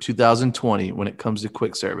 for 2020 when it comes to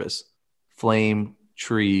quick service, Flame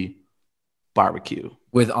Tree Barbecue.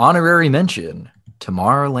 With honorary mention,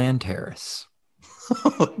 Tomorrowland Terrace.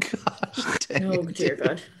 Oh, gosh. Dang Oh it. dear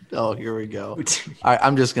God. Oh, here we go. All right,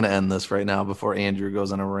 I'm just going to end this right now before Andrew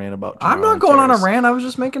goes on a rant about I'm not Tomorrowland going on a Terrace. rant. I was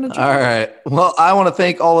just making a joke. All right. Well, I want to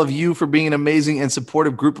thank all of you for being an amazing and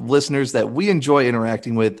supportive group of listeners that we enjoy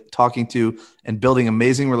interacting with, talking to, and building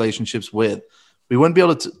amazing relationships with. We wouldn't be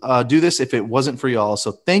able to do this if it wasn't for y'all.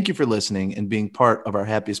 So thank you for listening and being part of our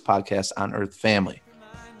happiest podcast on Earth family.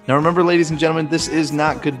 Now, remember, ladies and gentlemen, this is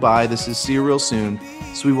not goodbye. This is see you real soon.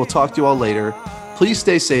 So we will talk to you all later. Please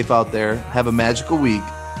stay safe out there. Have a magical week.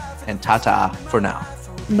 And ta-ta for now.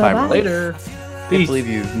 Bye-bye. Later. I can't believe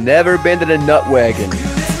you've never been to the Nut Wagon.